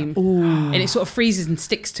 Yeah. Cream. Ooh. And it sort of freezes and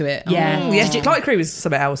sticks to it. Yeah. Oh, yes, light cream is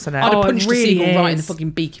something else, isn't it? I'd have Oh, it punched really a seagull right in the is.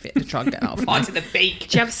 fucking beak of it to try and get that off. Right in the beak.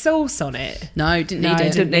 Do you have sauce on it? No, didn't No, need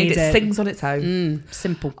it. didn't Need it. need it. Sings on its own.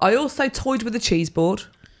 Simple. I also toyed with a cheese board.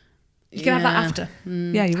 You can have that Yeah. after.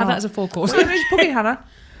 Yeah, you Have that as a forecourse. What are you putting, Hannah?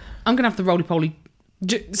 I'm going to have the roly-poly.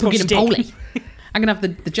 Scotch Pugging and dip. poly. I'm going to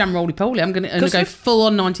have the jam roly-poly. I'm going to go Custard? full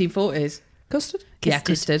on 1940s. Custard? Yeah,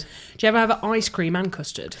 custard. Do you ever have ice cream and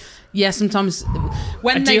custard? Yeah, sometimes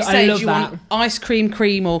when I they do- I say, love do you that. want ice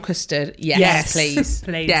cream, or custard? Yes, please.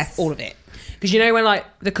 Please. Yes. All of it. Because you know when like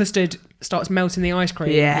the custard starts melting the ice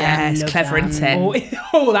cream? Yeah, it's love clever, that. isn't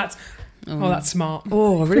it? That's smart.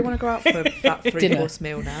 Oh, I really want to go out for that Dinner. three-course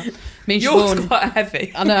meal now. Me and Yours Siobhan, quite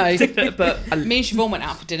heavy. I know. but me and Siobhan went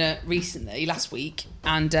out for dinner recently, last week,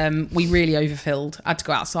 and we really overfilled. I had to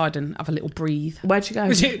go outside and have a little breathe. where'd you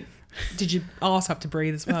go? Did your arse have to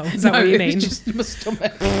breathe as well? Is that what you it mean? was just my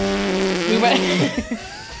stomach.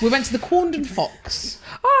 we went to the Corndon Fox.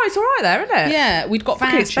 Oh, it's all right there, isn't it? Yeah, we'd got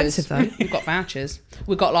Fucking vouchers. expensive, though. We've got vouchers.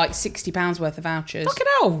 We got like £60 worth of vouchers. Fucking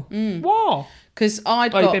hell. What? Because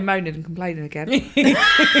I'd Oh, you've got been moaning and complaining again.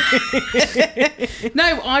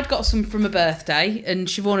 I'd got some from a birthday, and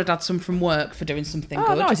Siobhan had some from work for doing something Oh,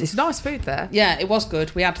 good. nice. It's nice food there. Yeah, it was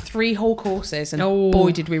good. We had 3 whole courses, and Oh.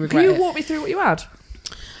 boy, did we Can regret you it. walk me through what you had?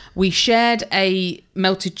 We shared a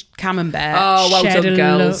melted camembert. Oh, well Shed done, a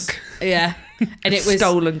girls. look. Yeah, and it was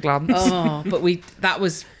Stolen glance. Oh, but that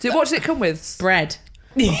was What did it come with? bread.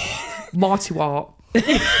 Marty Wart.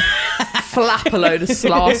 Flap a load of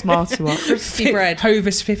sliced Marty Wart. Crispy bread.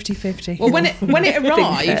 Hovis 50-50. Well, when it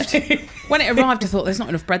arrived, Bit. I thought there's not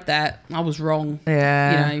enough bread there. I was wrong.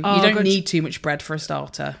 Yeah. You know, Oh, you don't God. need too much bread for a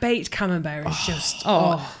starter. Baked camembert is just...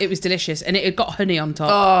 Oh, it was delicious, and it had got honey on top.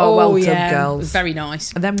 Oh, well done, yeah. It girls. was very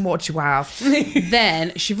nice. And then what do you have?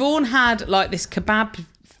 Then Siobhan had like this kebab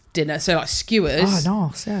dinner, so like skewers, Oh,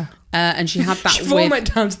 nice, yeah. and she had that Siobhan with.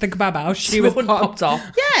 went down to the kebab house. She was popped off.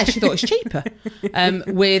 Yeah, she thought it was cheaper. And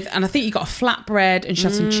I think you got a flatbread, and she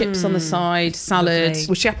had some chips on the side, salad. Lovely.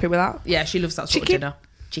 Was she happy with that? Yeah, she loves that sort Chicken? of dinner.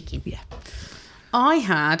 Chicken, yeah. I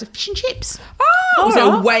had fish and chips. Oh, was it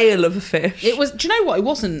a whale of a fish? It was. Do you know what? It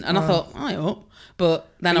wasn't, and I thought, I ought. But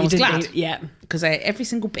then I was glad Yeah. because I ate every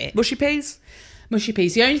single bit. Mushy peas? Mushy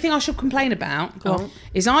peas. The only thing I should complain about on.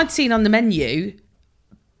 is I'd seen on the menu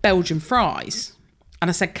Belgian fries, and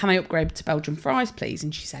I said, "Can I upgrade to Belgian fries, please?"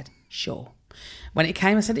 And she said, "Sure." When it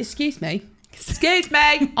came, I said, "Excuse me." Excuse me.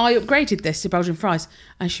 I upgraded this to Belgian fries,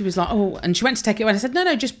 and she was like, "Oh," and she went to take it away. And I said,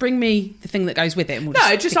 "No, just bring me the thing that goes with it." And we'll No,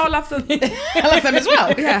 just just stick I'll have them. it." I love them as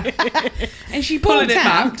well. Yeah. And she Pulling brought it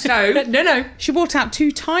out back. No. She brought out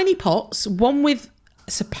 2 tiny pots, one with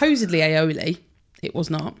supposedly aioli. It was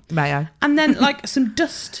not. Mayo. And then like some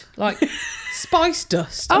dust, like spice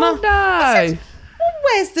dust. And Oh, no. I said, well,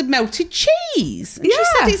 where's the melted cheese? And she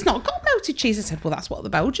Yeah. said it's not got melted cheese. I said, well, that's what the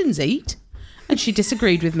Belgians eat. And she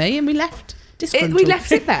disagreed with me, and we left. Disgruntled. We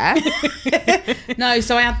left it there. No,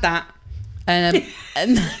 so I had that.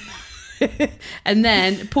 And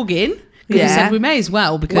then pugging. Because Yeah. I said we may as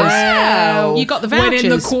well, because Wow. you got the When vouchers. in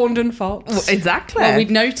the Corndon Fox. Well, exactly. Well, we'd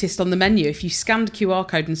noticed on the menu, if you scanned QR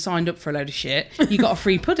code and signed up for a load of shit, you got a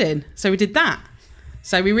free pudding. So we did that.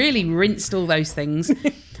 So we really rinsed all those things.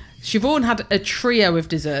 Siobhan had a trio of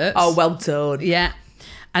desserts. Oh, well done. Yeah.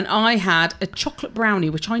 And I had a chocolate brownie,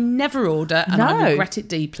 which I never order, and I No. regret it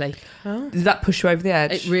deeply. Did that push you over the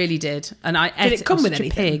edge? It really did. And I ate it come I'm with such a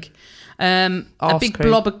anything? pig. A Arse big cream.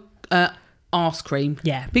 blob of arse cream.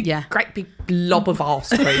 Yeah. Great big blob of arse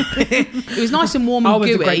cream. It was nice and warm I and was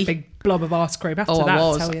gooey. a great big blob of ice cream after Oh, that. I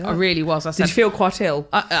was. Tell you that. I really was. I Did said, you feel quite ill?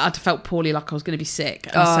 I felt poorly, like I was going to be sick.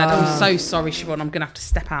 And I said, I'm so sorry, Siobhan, I'm going to have to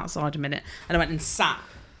step outside a minute. And I went and sat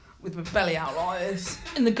with my belly out like this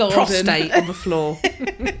in the garden. Prostate on the floor.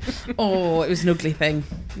 Oh, it was an ugly thing.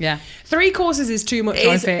 Yeah. 3 courses is too much, It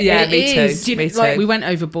I is- think. yeah, It me too. is. Me Like, too. we went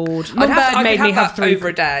overboard. I'd Mum have- Bird I made would me have that 3 over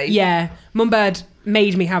a day. Yeah, Mum Bird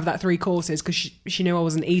made me have that 3 courses because she knew I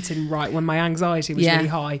wasn't eating right when my anxiety was Yeah. really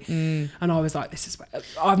high, and I was like, "This is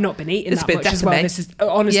I've not been eating It's that a much bit as well." definite. This is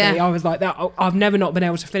honestly, Yeah. I was like that. I've never not been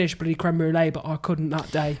able to finish bloody creme brulee, but I couldn't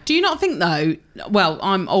that day. Do you not think, though, well,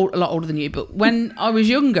 I'm a lot older than you, but when I was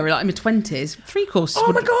younger, like in my 20s, 3 courses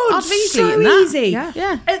Oh my god, I'd have easily so eaten that. easy! Yeah.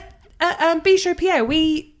 Yeah. Bistro Pierre,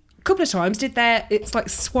 we a couple of times did it's like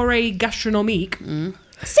soirée gastronomique.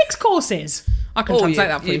 6 courses. I can Oh, translate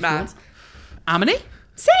you- that for you you. if you mad. want. How many?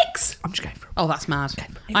 6. I'm just going for Oh, that's mad.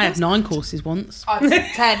 I had 9 courses once.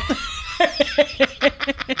 10.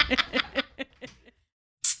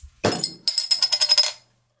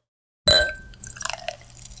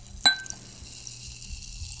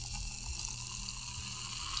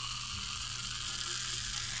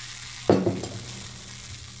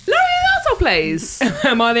 please.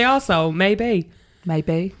 Am I the arsehole? Maybe.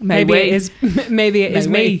 Maybe. Maybe it is. Maybe it is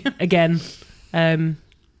me again.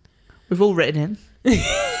 We've all written in.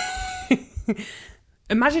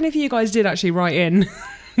 Imagine if you guys did actually write in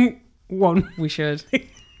one. We should.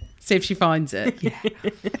 See if she finds it. Yeah.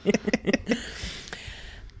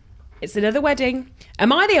 It's another wedding.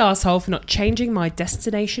 Am I the arsehole for not changing my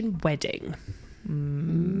destination wedding?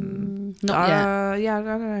 Not yet. Yeah, I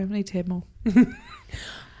don't know. I need to hear more.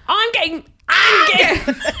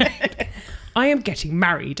 I am getting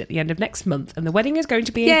married at the end of next month, and the wedding is going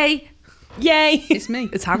to be Yay. Yay! It's me.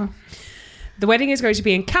 It's Hannah. The wedding is going to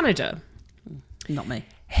be in Canada. Not me.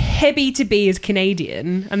 Heavy to be is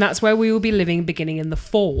Canadian, and that's where we will be living beginning in the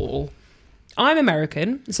fall. I'm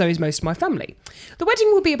American, so is most of my family. The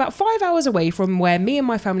wedding will be about 5 hours away from where me and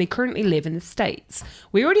my family currently live in the States.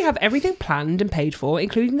 We already have everything planned and paid for,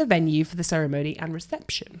 including the venue for the ceremony and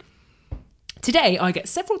reception. Today, I get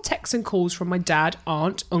several texts and calls from my dad,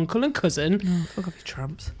 aunt, uncle and cousin. Oh, fuck off, you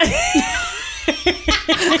tramps.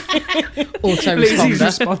 Lucy's Autoresponder.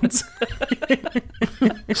 response.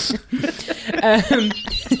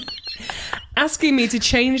 Asking me to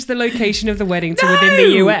change the location of the wedding to within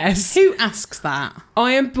the US. Who asks that?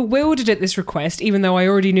 I am bewildered at this request, even though I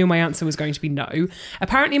already knew my answer was going to be no.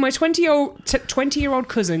 Apparently, my 20-year-old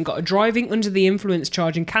cousin got a driving under the influence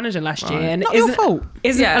charge in Canada last year and Not your fault.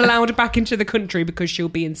 isn't Yeah. allowed back into the country because she'll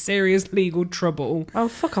be in serious legal trouble. Oh,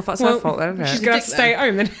 fuck off. That's her fault then, isn't it? She's going to have to stay at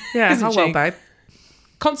home then. Yeah, isn't oh well, she? babe.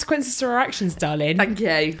 Consequences to her actions, darling. Thank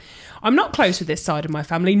you. I'm not close with this side of my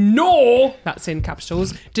family, nor, that's in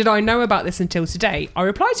capitals, did I know about this until today. I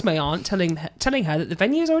replied to my aunt telling her that the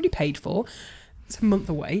venue is already paid for, it's a month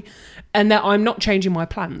away, and that I'm not changing my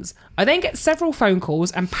plans. I then get several phone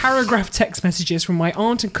calls and paragraph text messages from my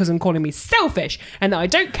aunt and cousin calling me selfish and that I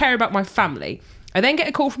don't care about my family. I then get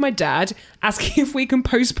a call from my dad asking if we can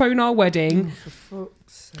postpone our wedding. For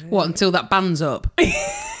fuck's sake. What, until that band's up?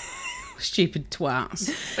 Stupid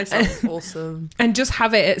twats. They sound awesome. And just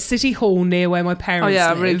have it at City Hall near where my parents Oh, yeah,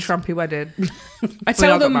 live. a really trampy wedding. I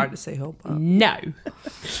tell I got them married at City Hall. But... no.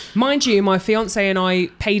 Mind you, my fiance and I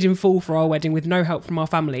paid in full for our wedding with no help from our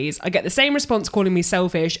families. I get the same response calling me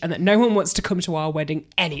selfish and that no one wants to come to our wedding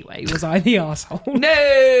anyway. Was I the arsehole?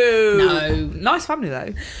 No. Nice family,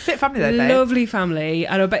 though. Fit family, though, babe. Lovely family.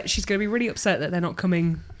 And I bet she's going to be really upset that they're not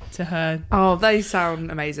coming to her. Oh, they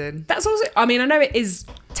sound amazing. That's also, I mean, I know it is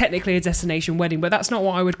technically a destination wedding, but that's not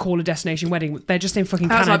what I would call a destination wedding. They're just in fucking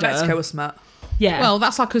How's Canada. like Mexico or smut? Yeah. Well,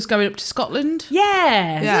 that's like us going up to Scotland.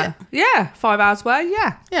 yeah. Yeah. Yeah. 5 hours away,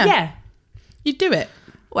 yeah. Yeah. You'd do it.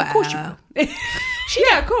 Well, Of course you would.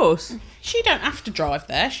 Yeah, of course. She don't have to drive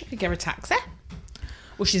there. She could get a taxi.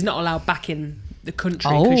 Well, she's not allowed back in the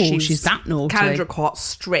country Oh, because she's that naughty. Canada are quite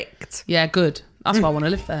strict. Yeah, good. That's why I want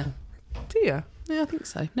to live there. Do you? Yeah, I think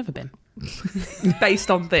so. Never been. Based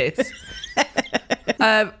on this.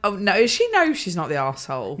 Oh, no, she knows she's not the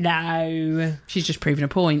arsehole. No. She's just proving a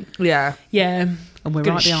point. Yeah. Yeah. And we're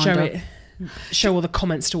Gonna right behind show her. it. Show all the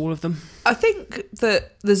comments to all of them. I think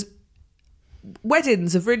that there's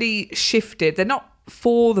weddings have really shifted. They're not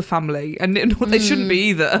for the family, and they shouldn't be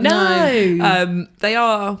either. No. They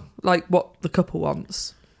are like what the couple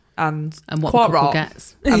wants, and And what quite the couple right,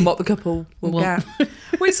 gets. and what the couple will Well- get.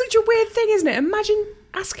 Well, it's such a weird thing, isn't it? Imagine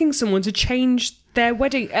asking someone to change their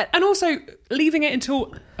wedding and also leaving it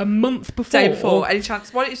until a month before. Day before, any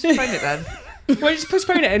chance? Why don't you just phone it then? Well, just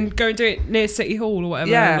postpone it and go and do it near City Hall or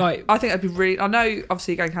whatever. Yeah, Like, I think that'd be really. I know,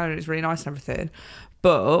 obviously, going to Canada is really nice and everything,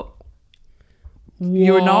 but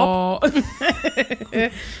you're a knob.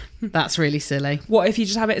 what? That's really silly. What if you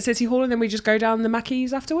just have it at City Hall and then we just go down the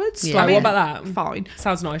Mackeys afterwards? Yeah. Like, I mean, what about that? Fine.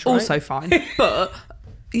 Sounds nice, right? Also fine, but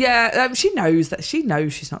yeah, she knows that. She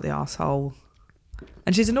knows she's not the arsehole,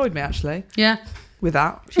 and she's annoyed me actually Yeah. with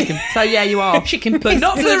that. So yeah, you are. She can But piss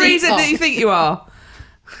not for the bloody reason off. that you think you are.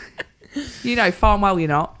 You know farm well you're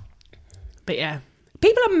not. But yeah.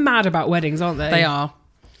 People are mad about weddings, aren't they? They are.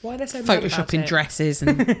 Why are they so mad about Photoshopping it? dresses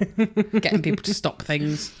and getting people to stop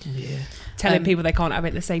things. Yeah. Telling people they can't have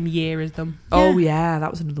it the same year as them. Oh yeah,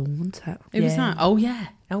 that was another one, wasn't it? Who was Yeah. that? Oh, yeah.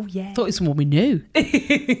 Oh, yeah. Thought it was someone we knew.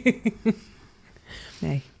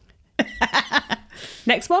 Me.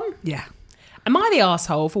 Next one. Yeah. Am I the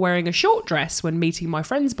arsehole for wearing a short dress when meeting my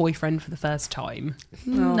friend's boyfriend for the first time?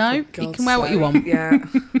 No, you God's can wear what you sake. want. Yeah.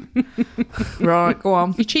 Right, go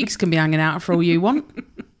on. Your cheeks can be hanging out for all you want.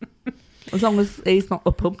 As long as he's not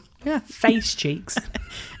up them. Yeah. Face cheeks.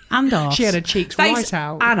 And arse. She had her cheeks Face right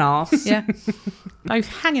out. and arse. Yeah. Both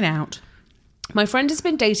hanging out. My friend has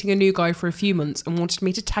been dating a new guy for a few months and wanted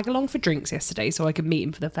me to tag along for drinks yesterday so I could meet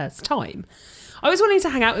him for the first time. I was wanting to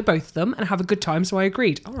hang out with both of them and have a good time, so I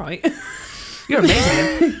agreed. All right. You're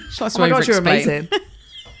amazing. Shall I Oh my God, you're over-explain?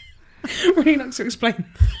 amazing. Really likes to explain.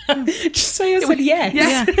 Just say I said yes.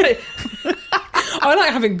 Yes. I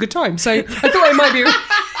like having a good time, so I thought it might be.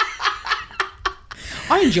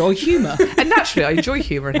 I enjoy humour. And naturally, I enjoy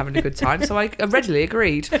humour and having a good time, so I readily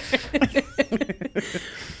agreed.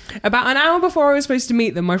 About an hour before I was supposed to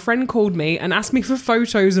meet them, my friend called me and asked me for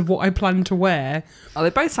photos of what I planned to wear. Oh, they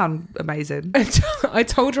both sound amazing. I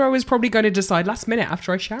told her I was probably going to decide last minute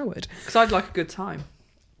after I showered. Because I'd like a good time.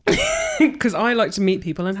 Because I like to meet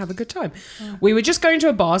people and have a good time. Oh. We were just going to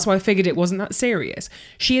a bar, so I figured it wasn't that serious.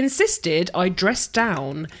 She insisted I dress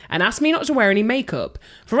down and asked me not to wear any makeup.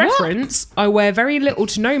 For reference, I wear very little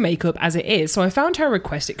to no makeup as it is, so I found her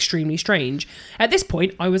request extremely strange. At this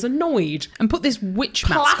point, I was annoyed. And put this witch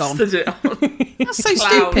mask on. Plastered it on. That's so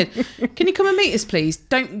stupid. Can you come and meet us, please?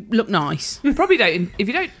 Don't look nice. Probably don't. If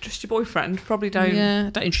you don't trust your boyfriend, probably don't. Yeah,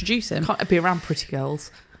 don't introduce him. Can't be around pretty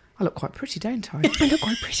girls. I look quite pretty, don't I? I look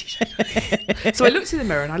quite pretty. So I looked in the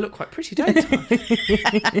mirror and I look quite pretty, don't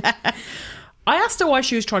I? I asked her why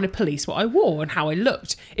she was trying to police what I wore and how I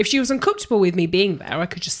looked. If she was uncomfortable with me being there, I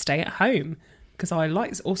could just stay at home. Because I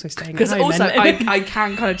like also staying at home. Because also I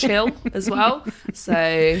can kind of chill as well.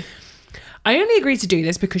 So I only agreed to do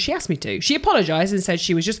this because she asked me to. She apologised and said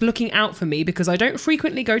she was just looking out for me because I don't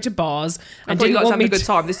frequently go to bars and didn't want me to have a good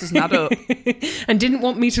time. This doesn't add up. and didn't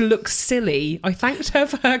want me to look silly. I thanked her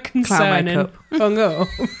for her concern and hung up.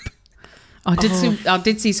 I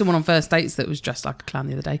did see someone on first dates that was dressed like a clown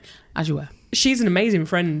the other day, as you were. She's an amazing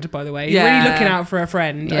friend, by the way. Yeah. Really looking out for her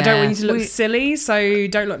friend. Yeah. I don't want you to look silly, so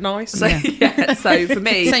don't look nice. So, so for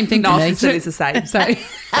me, Same thing for nice me. and silly is the same. So Nice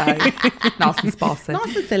and spicy.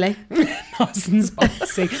 nice and silly. Nice and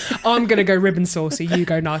spicy. I'm going to go ribbon saucy. You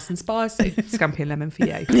go nice and spicy. Scampi and lemon for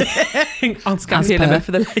you. I'm Scampi and lemon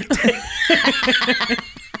for the lady.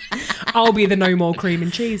 I'll be the no more cream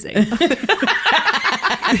and cheesy.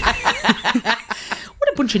 What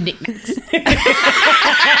a bunch of knickknacks.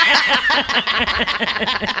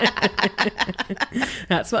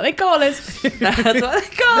 That's what they call us. That's what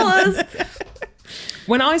they call us.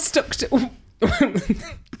 When I stuck to...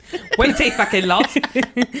 Put your teeth back in, love.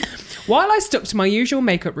 While I stuck to my usual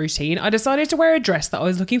makeup routine, I decided to wear a dress that I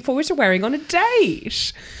was looking forward to wearing on a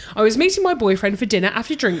date. I was meeting my boyfriend for dinner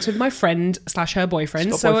after drinks with my friend / her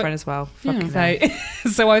boyfriend. She's got a boyfriend as well. Fucking hell.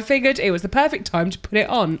 So I figured it was the perfect time to put it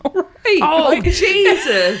on. All right. Oh,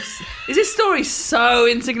 Jesus. Is this story so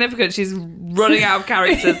insignificant? She's running out of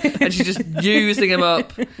characters and she's just using them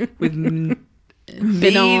up with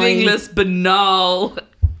meaningless, banal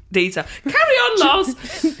detail. Carry on, Lars.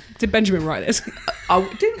 Did Benjamin write this? I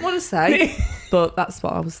didn't want to say, but that's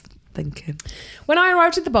what I was thinking. When I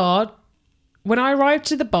arrived to the bar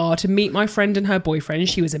to meet my friend and her boyfriend,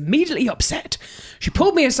 she was immediately upset. She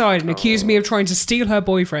pulled me aside and accused me of trying to steal her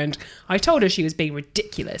boyfriend. I told her she was being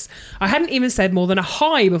ridiculous. I hadn't even said more than a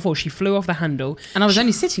hi before she flew off the handle. And I was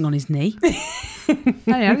only sitting on his knee. His cock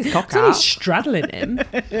I was only out. straddling him.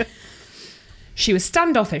 She was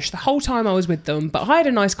standoffish the whole time I was with them, but I had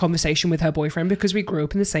a nice conversation with her boyfriend because we grew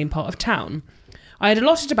up in the same part of town. I had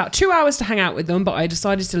allotted about 2 hours to hang out with them, but I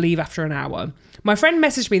decided to leave after an hour. My friend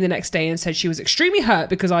messaged me the next day and said she was extremely hurt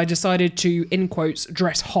because I decided to, in quotes,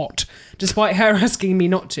 dress hot, despite her asking me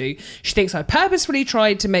not to. She thinks I purposefully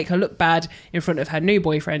tried to make her look bad in front of her new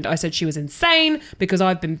boyfriend. I said she was insane because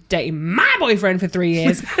I've been dating my boyfriend for 3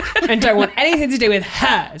 years and don't want anything to do with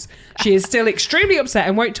hers. She is still extremely upset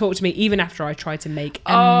and won't talk to me even after I try to make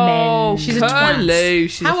amends. She's a twat.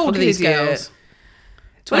 She's How old are these girls?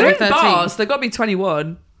 12, 13. bars. They've got to be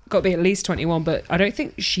 21. Got to be at least 21, but I don't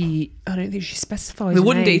think she specifies. The an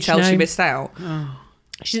one age, detail no. she missed out.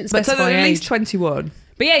 She didn't But so specify they're at age. least 21.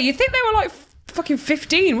 But yeah, you'd think they were like fucking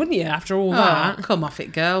 15, wouldn't you? After all that, Come off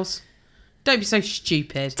it, girls. Don't be so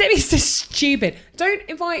stupid. don't be so stupid. Don't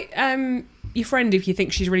invite your friend if you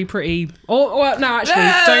think she's really pretty. Or well, no, actually,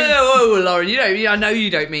 don't. Oh, Lauren, I know you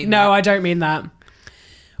don't mean that. No, I don't mean that.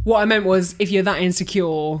 What I meant was if you're that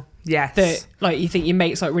insecure Yes. that like you think your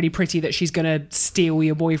mate's like really pretty that she's gonna steal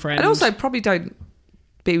your boyfriend, And also, probably don't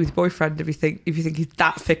be with your boyfriend if you think he's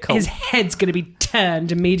that fickle. his head's gonna be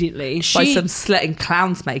turned immediately. By some slutting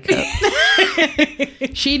clown's makeup.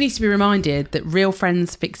 She needs to be reminded that real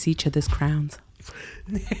friends fix each other's crowns.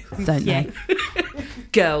 Don't Yeah. they?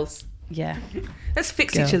 Girls, Yeah. let's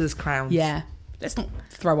fix Girl. each other's crowns. Yeah. Let's not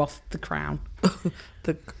throw off the crown.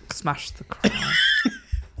 Smash the crown.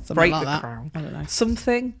 Something Break like the that. crown. I don't know.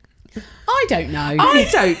 Something. I don't know. I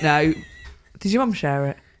don't know. Did your mum share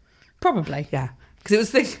it? Probably. Yeah. Because it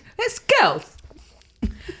was let's girls.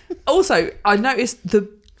 Also, I noticed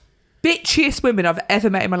bitchiest women I've ever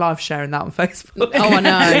met in my life sharing that on Facebook. Oh, I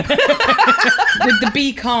know. With the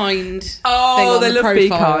be kind. Oh, they love be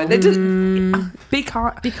profile. kind. They just be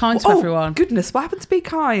kind. Be kind to everyone. Goodness, what happened to be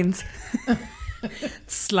kind?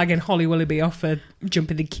 Slagging Holly Willoughby off for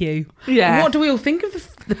jumping the queue. Yeah. What do we all think of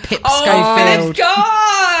the Pip Oh, Schofield?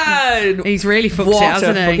 it's gone. He's really fucked it, What a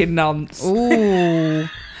hasn't he? fucking nonce. Ooh.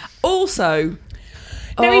 Also,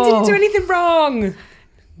 No, he didn't do anything wrong.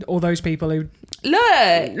 All those people who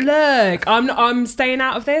look. I'm staying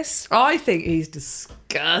out of this. I think he's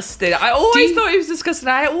disgusting. I always thought he was disgusting.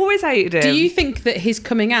 I always hated him. Do you think that his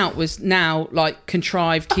coming out was now like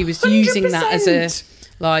contrived? He was using that as a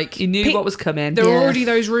like. He knew what was coming. There were already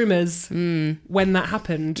those rumours when that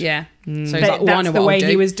happened. Yeah. So he's That- like, oh, I that's know the what way I'll do.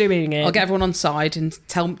 he was doing it. I'll get everyone on side and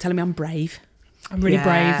telling me I'm brave. I'm really Yeah.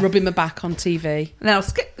 brave. Rubbing my back on TV. Now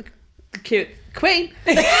skip the cute queen.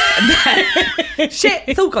 Shit,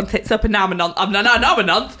 it's all gone tits up, and now I'm a nonce. I'm a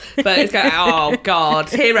nonce. But it's going. Oh God,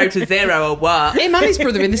 0 to 0 or what? Him and his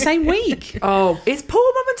brother in the same week. Oh, it's poor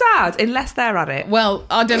mum and dad, unless they're at it. Well,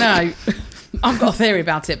 I don't know. I've got a theory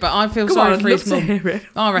about it, but I feel Go sorry on, for I'd his love to mum. hear it.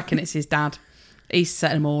 I reckon it's his dad. He's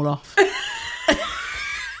setting them all off.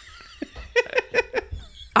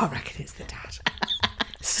 I reckon it's the dad.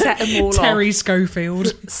 Set them all Terry off.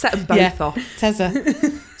 Schofield. Set them both off.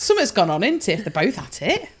 Tezza. Something's gone on, isn't it, if they're both at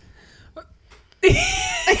it?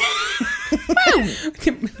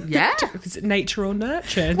 Yeah. Is it nature or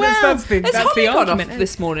nurture? Well, that's the Has that's Holly the gone argument. off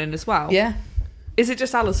this morning as well? Yeah. Is it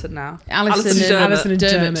just Alison now? Alison and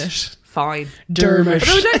Dermot. Dermot. Fine. Dermot.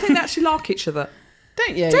 Although I don't think they actually like each other.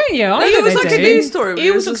 Don't you? Don't you? I No, think there was they like a do. news story. He It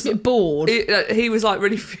always was looks a just- bit bored. He was like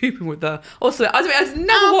really fuming with her. Also, I've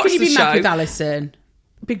never How watched can you the be mad show. with Alison?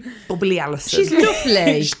 Big bubbly Alison. She's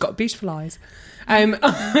lovely. She's got beautiful eyes.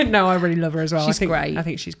 No, I really love her as well. She's I think, great. I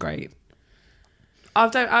think she's great.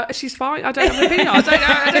 She's fine. I don't have an opinion. I don't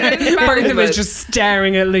know anything about Both of her. us just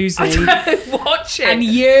staring at Lucy. Watch it. And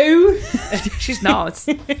you? She's not.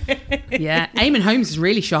 Yeah. Eamon Holmes has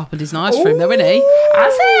really sharpened his knives for him, though, isn't he?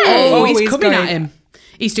 Has it? Oh, he's he's coming going. at him.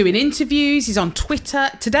 He's doing interviews. He's on Twitter.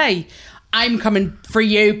 Today, I'm coming for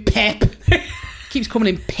you, Pip. Keeps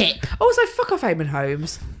calling him Pip. Also, fuck off Eamon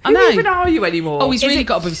Holmes. I Who know. even are you anymore? Oh, he's Is really it-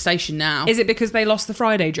 got up with his station now. Is it because they lost the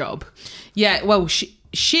Friday job? Yeah, well,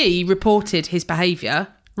 she reported his behaviour.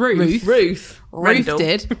 Ruth Ruth Rendell.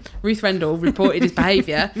 did. Ruth Rendell reported his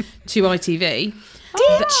behaviour to ITV.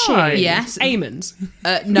 Did she? Yes. Eamon's.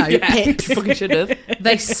 No, Yeah, Pip's. you fucking should have.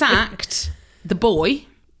 They sacked the boy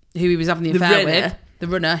who he was having the The affair runner. with. The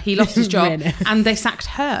runner. He lost his job. Runner. And they sacked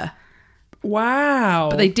her. Wow.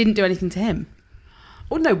 But they didn't do anything to him.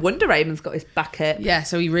 Oh, no wonder Eamon's got his back hit. Yeah,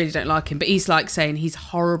 so he really don't like him. But he's like saying he's a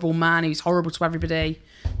horrible man. He's horrible to everybody.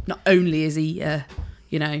 Not only is he,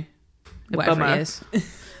 whatever bummer. he is.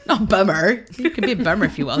 Not a bummer. You can be a bummer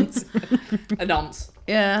if you want. A nonce.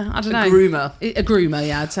 Yeah, I don't A know. groomer. A groomer,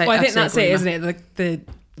 yeah, I'd say. Well, I I'd think say a that's it, groomer. isn't it?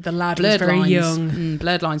 The lad was Blurred very lines. young.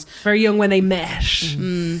 Blurred lines. Very young when they met.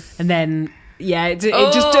 And then, yeah, it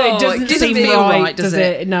Oh, doesn't it doesn't seem feel right, right, does does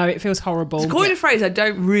it? No, it feels horrible. To coin a phrase I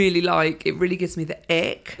don't really like, it really gives me the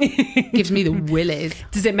ick. Gives me the willies.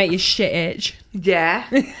 Does it make your shit itch? Yeah.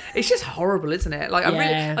 It's just horrible, isn't it? Like, I Yeah.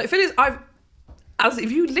 really, like, Phyllis,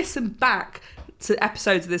 if you listen back to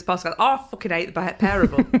episodes of this podcast, I fucking hate the pair of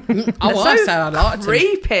them. Oh, well, I said I liked him.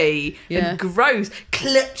 creepy Yeah. and gross,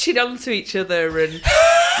 clutching onto each other and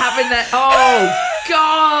having their, oh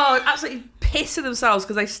God, absolutely pissing themselves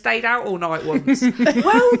because they stayed out all night once.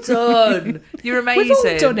 Well done. You're amazing.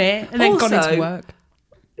 We've all done it and then gone Also, into work.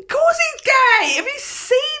 Of course he's gay. Have you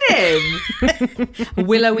seen him? A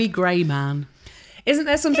willowy grey man. Isn't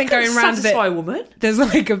there something Can going around satisfy that a woman. there's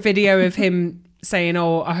like a video of him saying,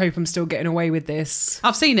 "Oh, I hope I'm still getting away with this."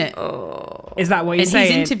 I've seen it. Is that what And he's saying?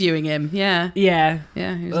 he's interviewing him. Yeah. Yeah.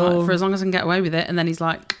 Yeah. He was Oh. like, for as long as I can get away with it. And then he's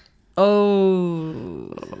like,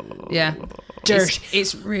 Oh, yeah. dirt.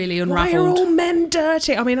 It's really Why are unravelled. all men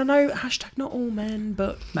dirty? I mean, I know hashtag not all men,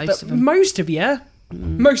 but Most of them. Most of you.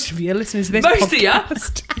 Most of you listening to this Most of ya?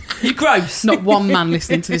 podcast. You're gross. Not one man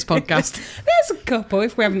listening to this podcast. There's a couple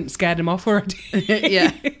if we haven't scared them off already.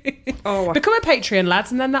 Yeah. Oh, Become a Patreon,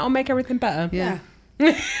 lads, and then that'll make everything better. Yeah.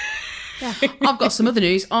 I've got some other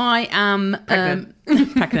news. I am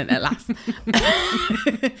pregnant at last.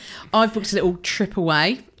 I've booked a little trip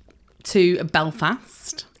away to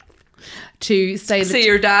Belfast to stay in the see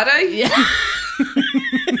your daddy.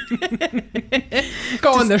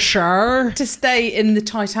 Go on the shore. to stay in the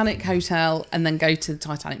Titanic Hotel and then go to the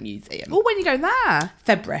Titanic Museum. Oh, when you going there?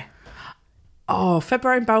 February. Oh,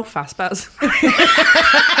 February in Belfast. That's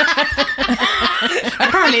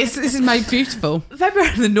Apparently, this is made beautiful.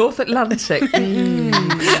 February in the North Atlantic.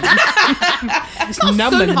 It's not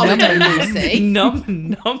Numb sun and holiday, numb. Lucy.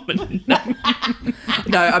 Numb.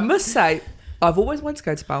 No, I must say, I've always wanted to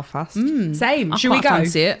go to Belfast Same. I Should we quite go?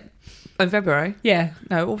 fancy it. in February. Yeah.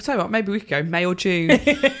 No, well, tell you what, maybe we could go May or June.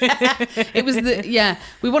 It was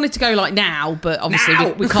we wanted to go like now, but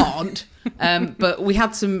obviously we can't. But we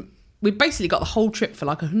had we basically got the whole trip for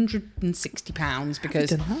like £160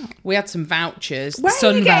 because we had some vouchers. Where are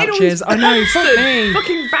Sun you getting all these vouchers. I know, fuck me.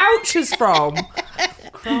 fucking vouchers from?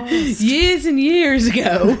 Years and years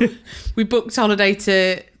ago, we booked holiday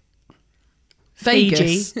to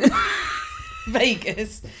Vegas.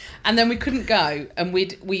 Vegas. And then we couldn't go, and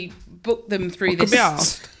we booked them through this. Could be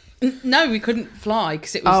asked. No, we couldn't fly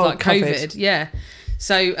because it was like COVID. Yeah.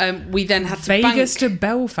 So we then had to Vegas bank. to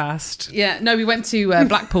Belfast. Yeah, no, we went to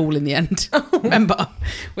Blackpool in the end. Remember?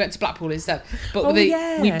 We went to Blackpool instead. But we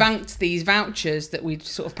banked these vouchers that we'd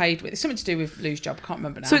sort of paid with. It's something to do with Lou's job, I can't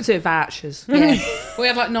remember now. Something to do with vouchers. Yeah. We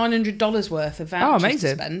had like $900 worth of vouchers amazing.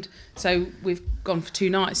 to spend. So we've gone for 2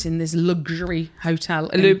 nights in this luxury hotel.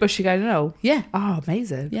 A Lou Bushy going all? Yeah. Oh,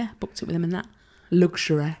 amazing. Yeah, booked it with him and that.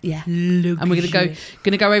 Luxury. Yeah. And we're going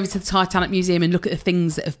to go over to the Titanic Museum and look at the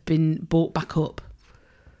things that have been brought back up.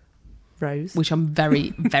 Rose. Which I'm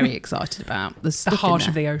very, very excited about. There's The stuff in heart there.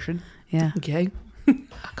 of the ocean. Yeah. Okay. I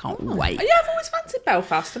can't wait. Yeah, I've always fancied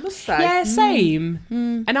Belfast, I must say. Yeah, same.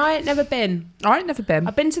 And I ain't never been. I ain't never been.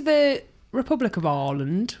 I've been to the Republic of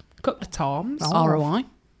Ireland a couple of times. ROI.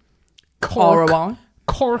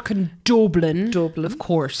 Cork and Dublin. Of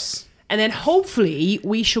course. And then hopefully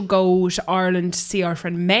we shall go to Ireland to see our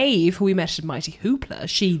friend Maeve, who we met at Mighty Hoopla.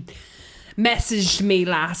 She messaged me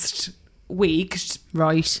last week.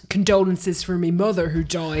 Right. Condolences for my mother who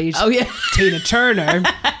died. Oh, yeah. Tina Turner.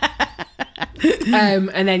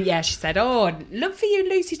 And then, she said, oh, I'd love for you,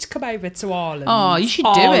 Lucy, to come over to Ireland. Oh, you should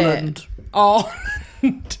Ireland. do it.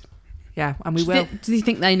 Ireland. Yeah, and we will. Do you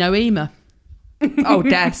think they know Ema? Oh,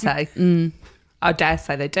 dare say. I dare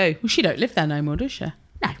say they do. Well, she don't live there no more, does she?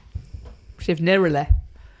 No. She lives nearly.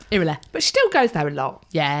 But she still goes there a lot.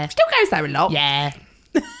 Yeah. Still goes there a lot. Yeah.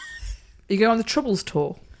 You go on the Troubles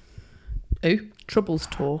tour. Who? Troubles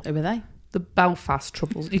tour. Who were they? The Belfast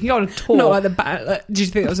Troubles. You can go on a tour. Not like the band. Did you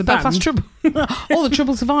think that was a band? Belfast Trouble. All the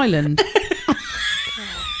Troubles of Ireland.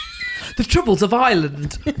 The Troubles of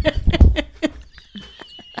Ireland.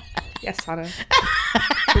 Yes, Hannah.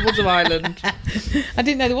 Troubles of Ireland. I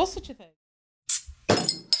didn't know there was such a thing.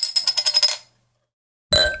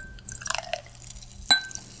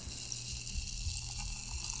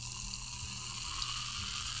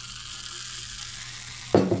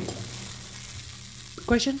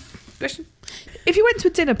 Question? If you went to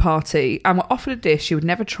a dinner party and were offered a dish you had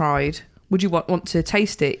never tried, would you want to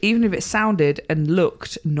taste it, even if it sounded and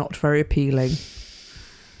looked not very appealing?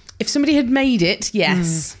 If somebody had made it,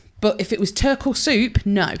 yes. But if it was turkle soup,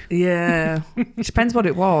 no. Yeah. It depends what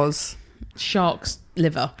it was. Shark's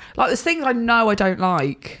liver. Like, there's things I know I don't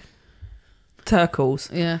like.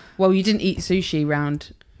 Turkles. Yeah. Well, you didn't eat sushi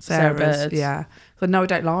round Sarah Bird's. Yeah. I know I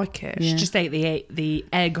don't like it. Yeah. She just ate the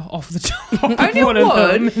egg off the top. Only one of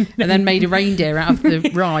one. them. And then made a reindeer out of the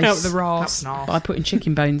rice. Out of the That's rice. nice. By putting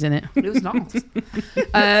chicken bones in it. It was nice.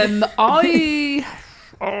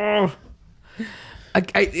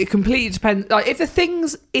 It completely depends. Like, if the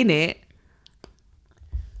thing's in it,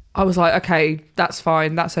 I was like, okay, that's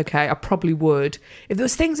fine, that's okay. I probably would. If there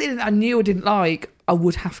was things in it that I knew I didn't like, I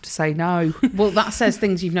would have to say no. Well, that says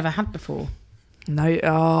things you've never had before. No,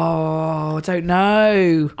 I don't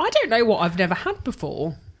know. I don't know what I've never had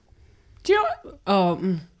before. Do you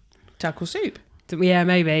know? Turkle soup. Yeah,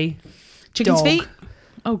 maybe. Chicken's Dog. feet.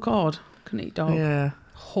 Oh, God. Couldn't eat dog. Yeah.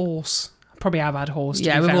 Horse. Probably have had horse. To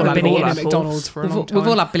Yeah, be we've fair. all I've had been all eating had at horse. McDonald's for a long time. We've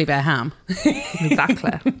all had Billy Bear ham.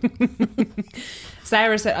 Exactly.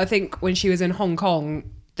 Sarah said, I think when she was in Hong Kong,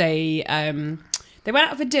 they went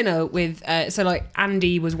out for dinner with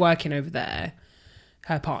Andy was working over there,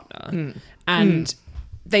 her partner, and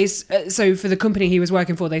they so for the company he was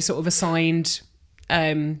working for, they sort of assigned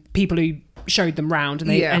people who showed them round, and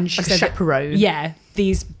and she like said a chaperone.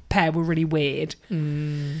 these pair were really weird,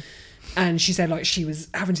 and she said like she was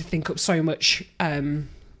having to think up so much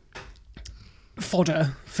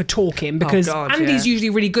fodder for talking because Andy's usually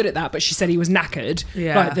really good at that, but she said he was knackered.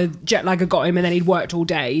 Like the jet lag had got him, and then he'd worked all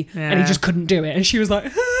day and he just couldn't do it. And she was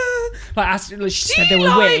like, she said they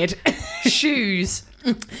were weird shoes.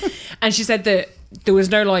 and she said that there was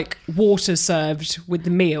no like water served with the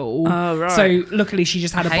meal. Oh, right. So luckily she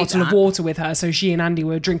just had a bottle of water with her, so she and Andy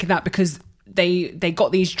were drinking that because they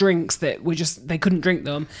got these drinks that were just they couldn't drink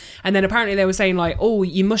them. And then apparently they were saying like, oh,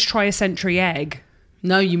 you must try a century egg.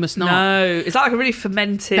 No, you must not. No, is that like a really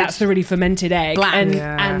fermented? That's the really fermented egg. Black.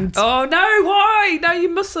 And oh no, why? No, you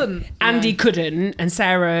mustn't. Andy couldn't, and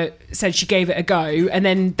Sarah said she gave it a go, and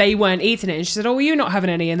then they weren't eating it, and she said, "Oh, well, you're not having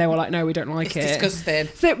any," and they were like, "No, we don't like It's it."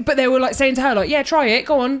 disgusting. But they were like saying to her, like, "Yeah, try it.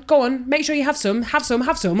 Go on. Make sure you have some.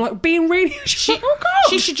 Like being really. She, oh God.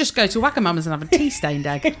 she should just go to Wagamama's and have a tea-stained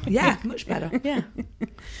egg. Yeah, much better. Yeah.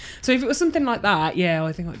 So if it was something like that, yeah,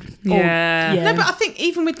 I think I'd. Yeah. No, but I think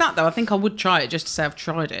even with that though, I think I would try it just to say I've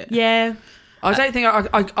tried it. Yeah. I don't think I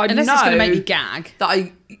Unless know it's going to make me gag.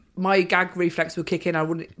 that my gag reflex would kick in. I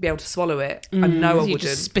wouldn't be able to swallow it. I know I You wouldn't.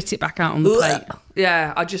 just spit it back out on the plate.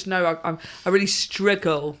 Yeah, I just know I really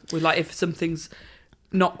struggle with like if something's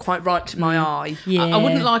not quite right to my eye. Yeah. I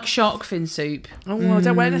wouldn't like shark fin soup. Oh, I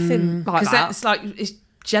don't want anything like Because that. that's like, it's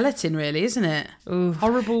gelatin really, isn't it? Ooh.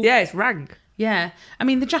 Horrible. Yeah, it's rank. Yeah. I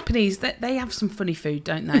mean, the Japanese, they have some funny food,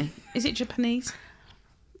 don't they? Is it Japanese?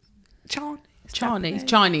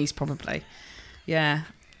 Chinese, probably. Yeah.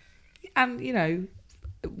 And, you know,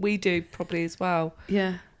 we do probably as well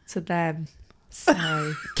Yeah. to them.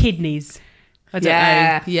 So, Kidneys. I don't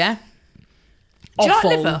Yeah. know. Yeah. do you like Offal.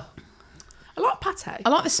 liver? I like pate. I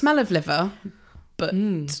like the smell of liver, but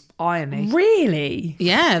Irony. Really?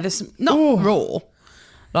 yeah, there's not raw.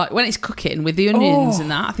 Like when it's cooking with the onions and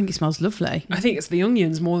that, I think it smells lovely. I think it's the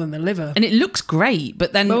onions more than the liver. And it looks great,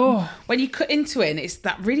 but then Oh. when you cut into it and it's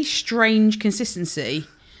that really strange consistency,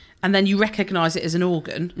 and then you recognise it as an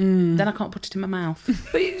organ, then I can't put it in my mouth.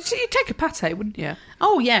 But you'd take a pate, wouldn't you?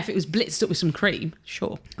 Oh yeah, if it was blitzed up with some cream,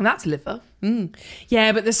 sure. And that's liver.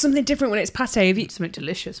 Yeah, but there's something different when it's pate. If you, It's something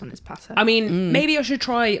delicious when it's pate. I mean, maybe I should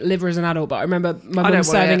try liver as an adult, but I remember my I mum don't want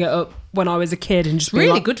serving it. it up when I was a kid and just being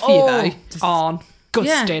Really like, good for you, though. On.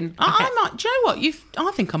 disgusting. Yeah. I might. Do you know what?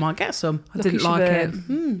 I think I might get some. I didn't like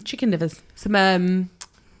it. Chicken livers. Some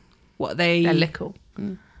what are they? They're little.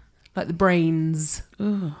 Like the brains.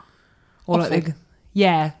 Ugh. Or Offal. like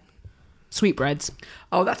the sweetbreads.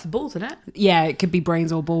 Oh, that's the balls, isn't it? Yeah, it could be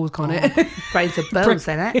brains or balls, can't it? Brains of balls,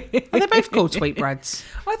 isn't it? Are they both called sweetbreads?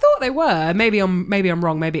 I thought they were. Maybe I'm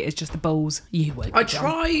wrong. Maybe it's just the balls. You would. I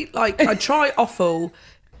try offal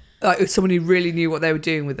like with someone who really knew what they were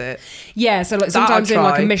doing with it. Yeah, so like That I'd sometimes in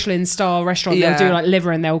like a try. Michelin star restaurant, Yeah. they'll do like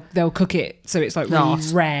liver and they'll cook it so it's like really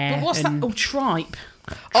Nice. rare. But what's and- that? Oh, tripe.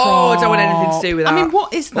 Oh, I don't want anything to do with that. I mean,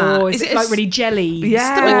 what is that? Or is it like really jelly?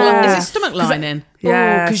 Yeah. Is it stomach lining?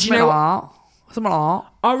 Yeah, because you something know like that. Something like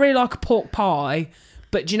that. I really like a pork pie,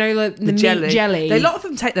 but do you know like the meat jelly. jelly? A lot of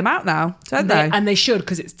them take them out now, don't they? And they should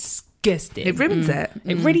because it's disgusting. It ruins it.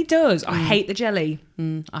 It really does. I hate the jelly.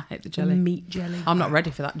 I hate the jelly. Meat jelly. I'm not ready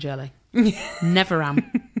for that jelly. Never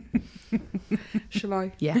am. Shall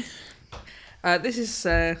I? Yeah. This is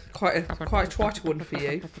quite a twatty one for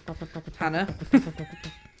you, Hannah.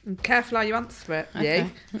 Careful how you answer it. Okay.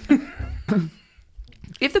 Yeah.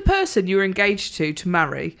 If the person you were engaged to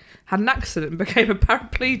marry had an accident and became a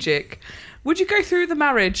paraplegic, would you go through the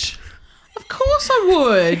marriage? Of course I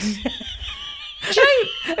would. Do you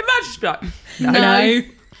Imagine just be like, know,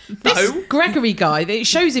 this No. Gregory guy, it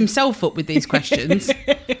shows himself up with these questions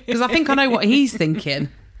because I think I know what he's thinking.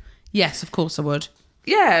 Yes, of course I would.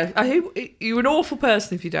 yeah, you're an awful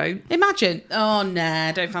person if you don't. Imagine. Oh,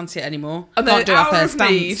 nah, don't fancy it anymore. And Can't then do an our hour first of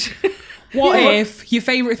need. dance. What if your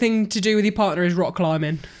favourite thing to do with your partner is rock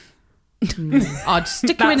climbing? I'd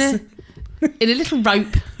stick her in a little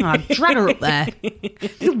rope and I'd drag her up there.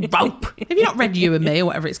 Little rope. Have you not read You and Me or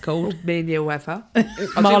whatever it's called? Me and you, whatever.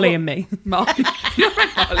 Marley and me. Marley. You're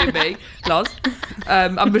Marley and me, Loz.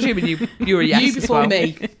 I'm presuming you were a yes You as before well.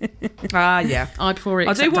 me. Ah, yeah. I before it.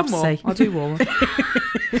 I'll do except I one have to more. say. I'll do one more.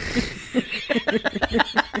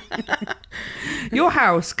 Your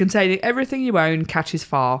house containing everything you own catches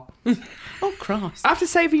fire. Oh, Christ. After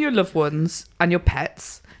saving your loved ones and your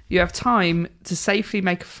pets, you have time to safely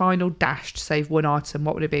make a final dash to save one item.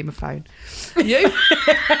 What would it be? My phone. You?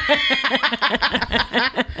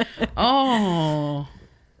 Oh.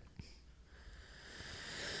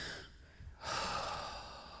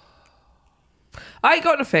 I ain't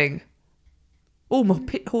got nothing. Oh, my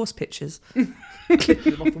horse pictures.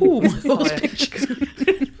 Oh, my horse pictures.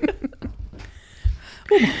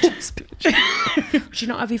 Do you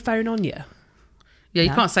not have your phone on you? Yeah, you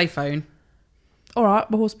No. can't say phone. All right,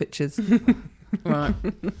 my horse pictures. Right.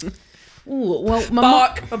 Oh, well, my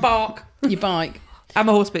My bark. your bike. And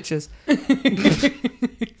my horse pictures.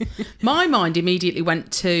 My mind immediately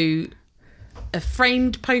went to a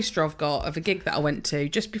framed poster I've got of a gig that I went to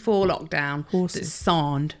just before lockdown. Horses. That's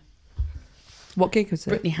signed. What gig was it?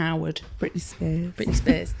 Brittany Howard. Britney Spears. Britney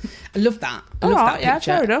Spears. I love that. I All love right, that yeah,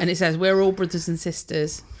 picture. fair enough. And it says, "We're all brothers and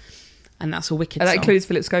sisters." And that's a wicked And that song. includes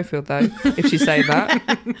Philip Schofield, though, if she's saying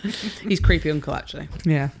that. He's creepy uncle, actually.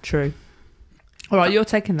 Yeah, true. All right, you're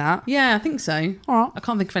taking that. Yeah, I think so. All right. I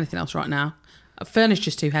can't think of anything else right now.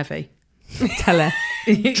 Furniture's too heavy. Tell her.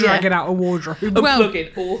 Dragging out a wardrobe. Well-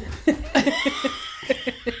 Unplugging all.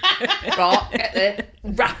 Right, get there.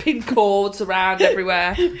 Wrapping cords around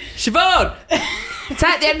everywhere. Siobhan,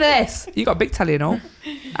 take the end of this. You got a big telly and all.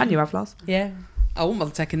 And you have, Lars. Yeah. I won't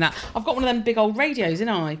bother taking that. I've got one of them big old radios, ain't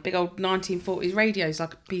I? Big old 1940s radios,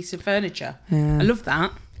 like a piece of furniture. Yeah. I love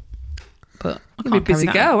that. But I You'll be a can't carry busy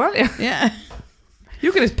that. girl, aren't you? Yeah.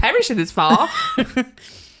 You're going to perish in this far. I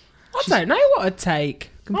don't know what I'd take.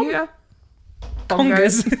 Computer.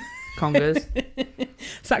 Congas. Congas.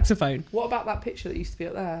 Saxophone. What about that picture that used to be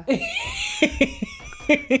up there?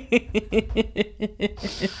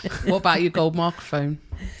 What about your gold microphone?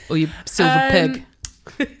 Or your silver pig?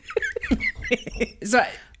 So,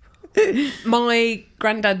 my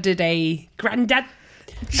granddad did a...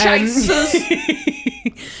 Jesus.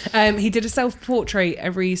 He did a self-portrait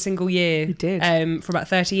every single year. He did. For about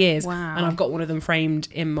 30 years. Wow. And I've got one of them framed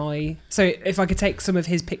in my... So if I could take some of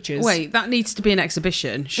his pictures... Wait, that needs to be an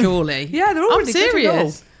exhibition, surely. Yeah, they're all I'm really good to know.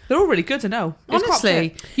 serious. They're all really good to know. It's quite Honestly,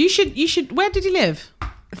 fit. you should. Where did he live?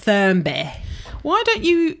 Thurmby. Why don't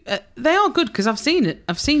you? They are good because I've seen it.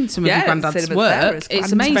 I've seen some of Yeah, your granddad's cinema's work. there, It's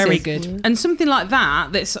it's amazing, very good. And something like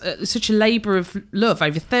that. That's such a labour of love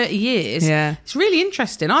over 30 years. Yeah. It's really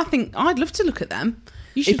interesting. I think I'd love to look at them.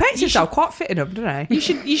 You He paints you himself quite fit in them, doesn't he?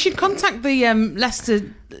 You should contact the Leicester.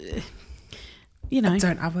 You know, I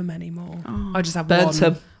don't have them anymore. Oh. I just have Burnt one.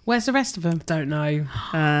 them. where's the rest of them? Don't know.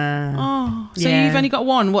 Oh, so Yeah. you've only got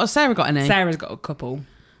one. What has Sarah got any? Sarah's got a couple.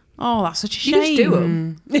 Oh, that's such a You shame. just do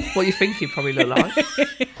them. What you think you probably look like.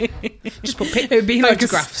 Just put It would be like a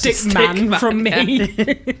photographs. stick man from me.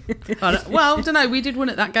 Well, I don't know. We did one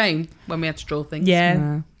at that game when we had to draw things.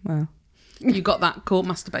 Yeah. Well, You got that caught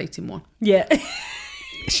masturbating one. Yeah.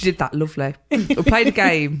 she did that lovely. We played a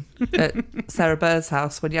game at Sarah Bird's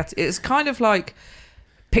house when you had to, it's kind of like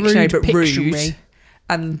Pictionary Rude but Pictionary. rude.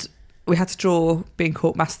 And we had to draw being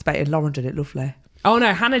caught masturbating. Lauren did it lovely. Oh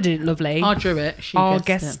no, Hannah did it lovely. I drew it. She I guessed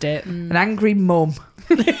guessed it. An angry mum.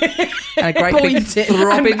 And a great big Pointed.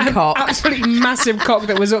 throbbing An cock. absolutely massive cock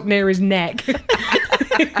that was up near his neck. Well,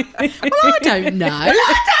 I don't know. I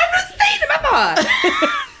haven't seen them, have I?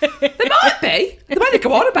 There might be. The way they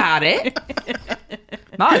go on about it.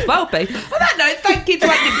 Might as well be. On that note, thank you to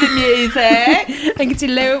Andy for the music. Thank you to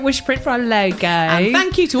Lou at Wishprint for our logo. And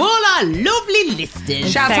thank you to all our lovely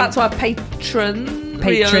listeners. Shout out to our patrons.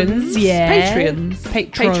 Yeah. Patreons.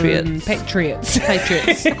 Patrons. Patriots.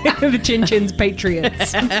 Patriots. The Chin Chin's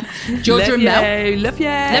Patriots. Georgia and Mel. Love you.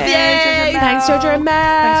 Love you. Thanks, Georgia and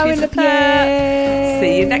Mel. Thanks for your Love support. you.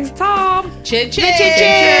 See you next time. Chin Chin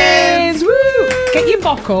Chins. Woo. Get your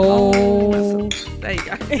buckle. There you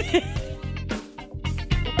go.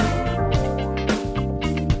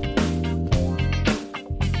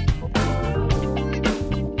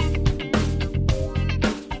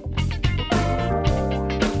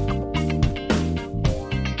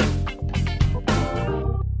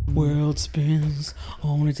 World spins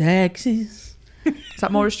on its axis. Is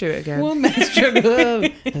that Maurice Stewart again? One man's struggle.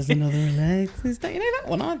 There's another Alexis. Don't you know that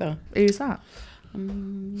one either? Who's that?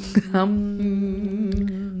 Who is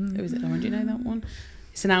it, Lauren? Do you know that one?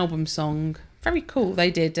 It's an album song. Very cool.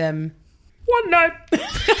 They did. One note.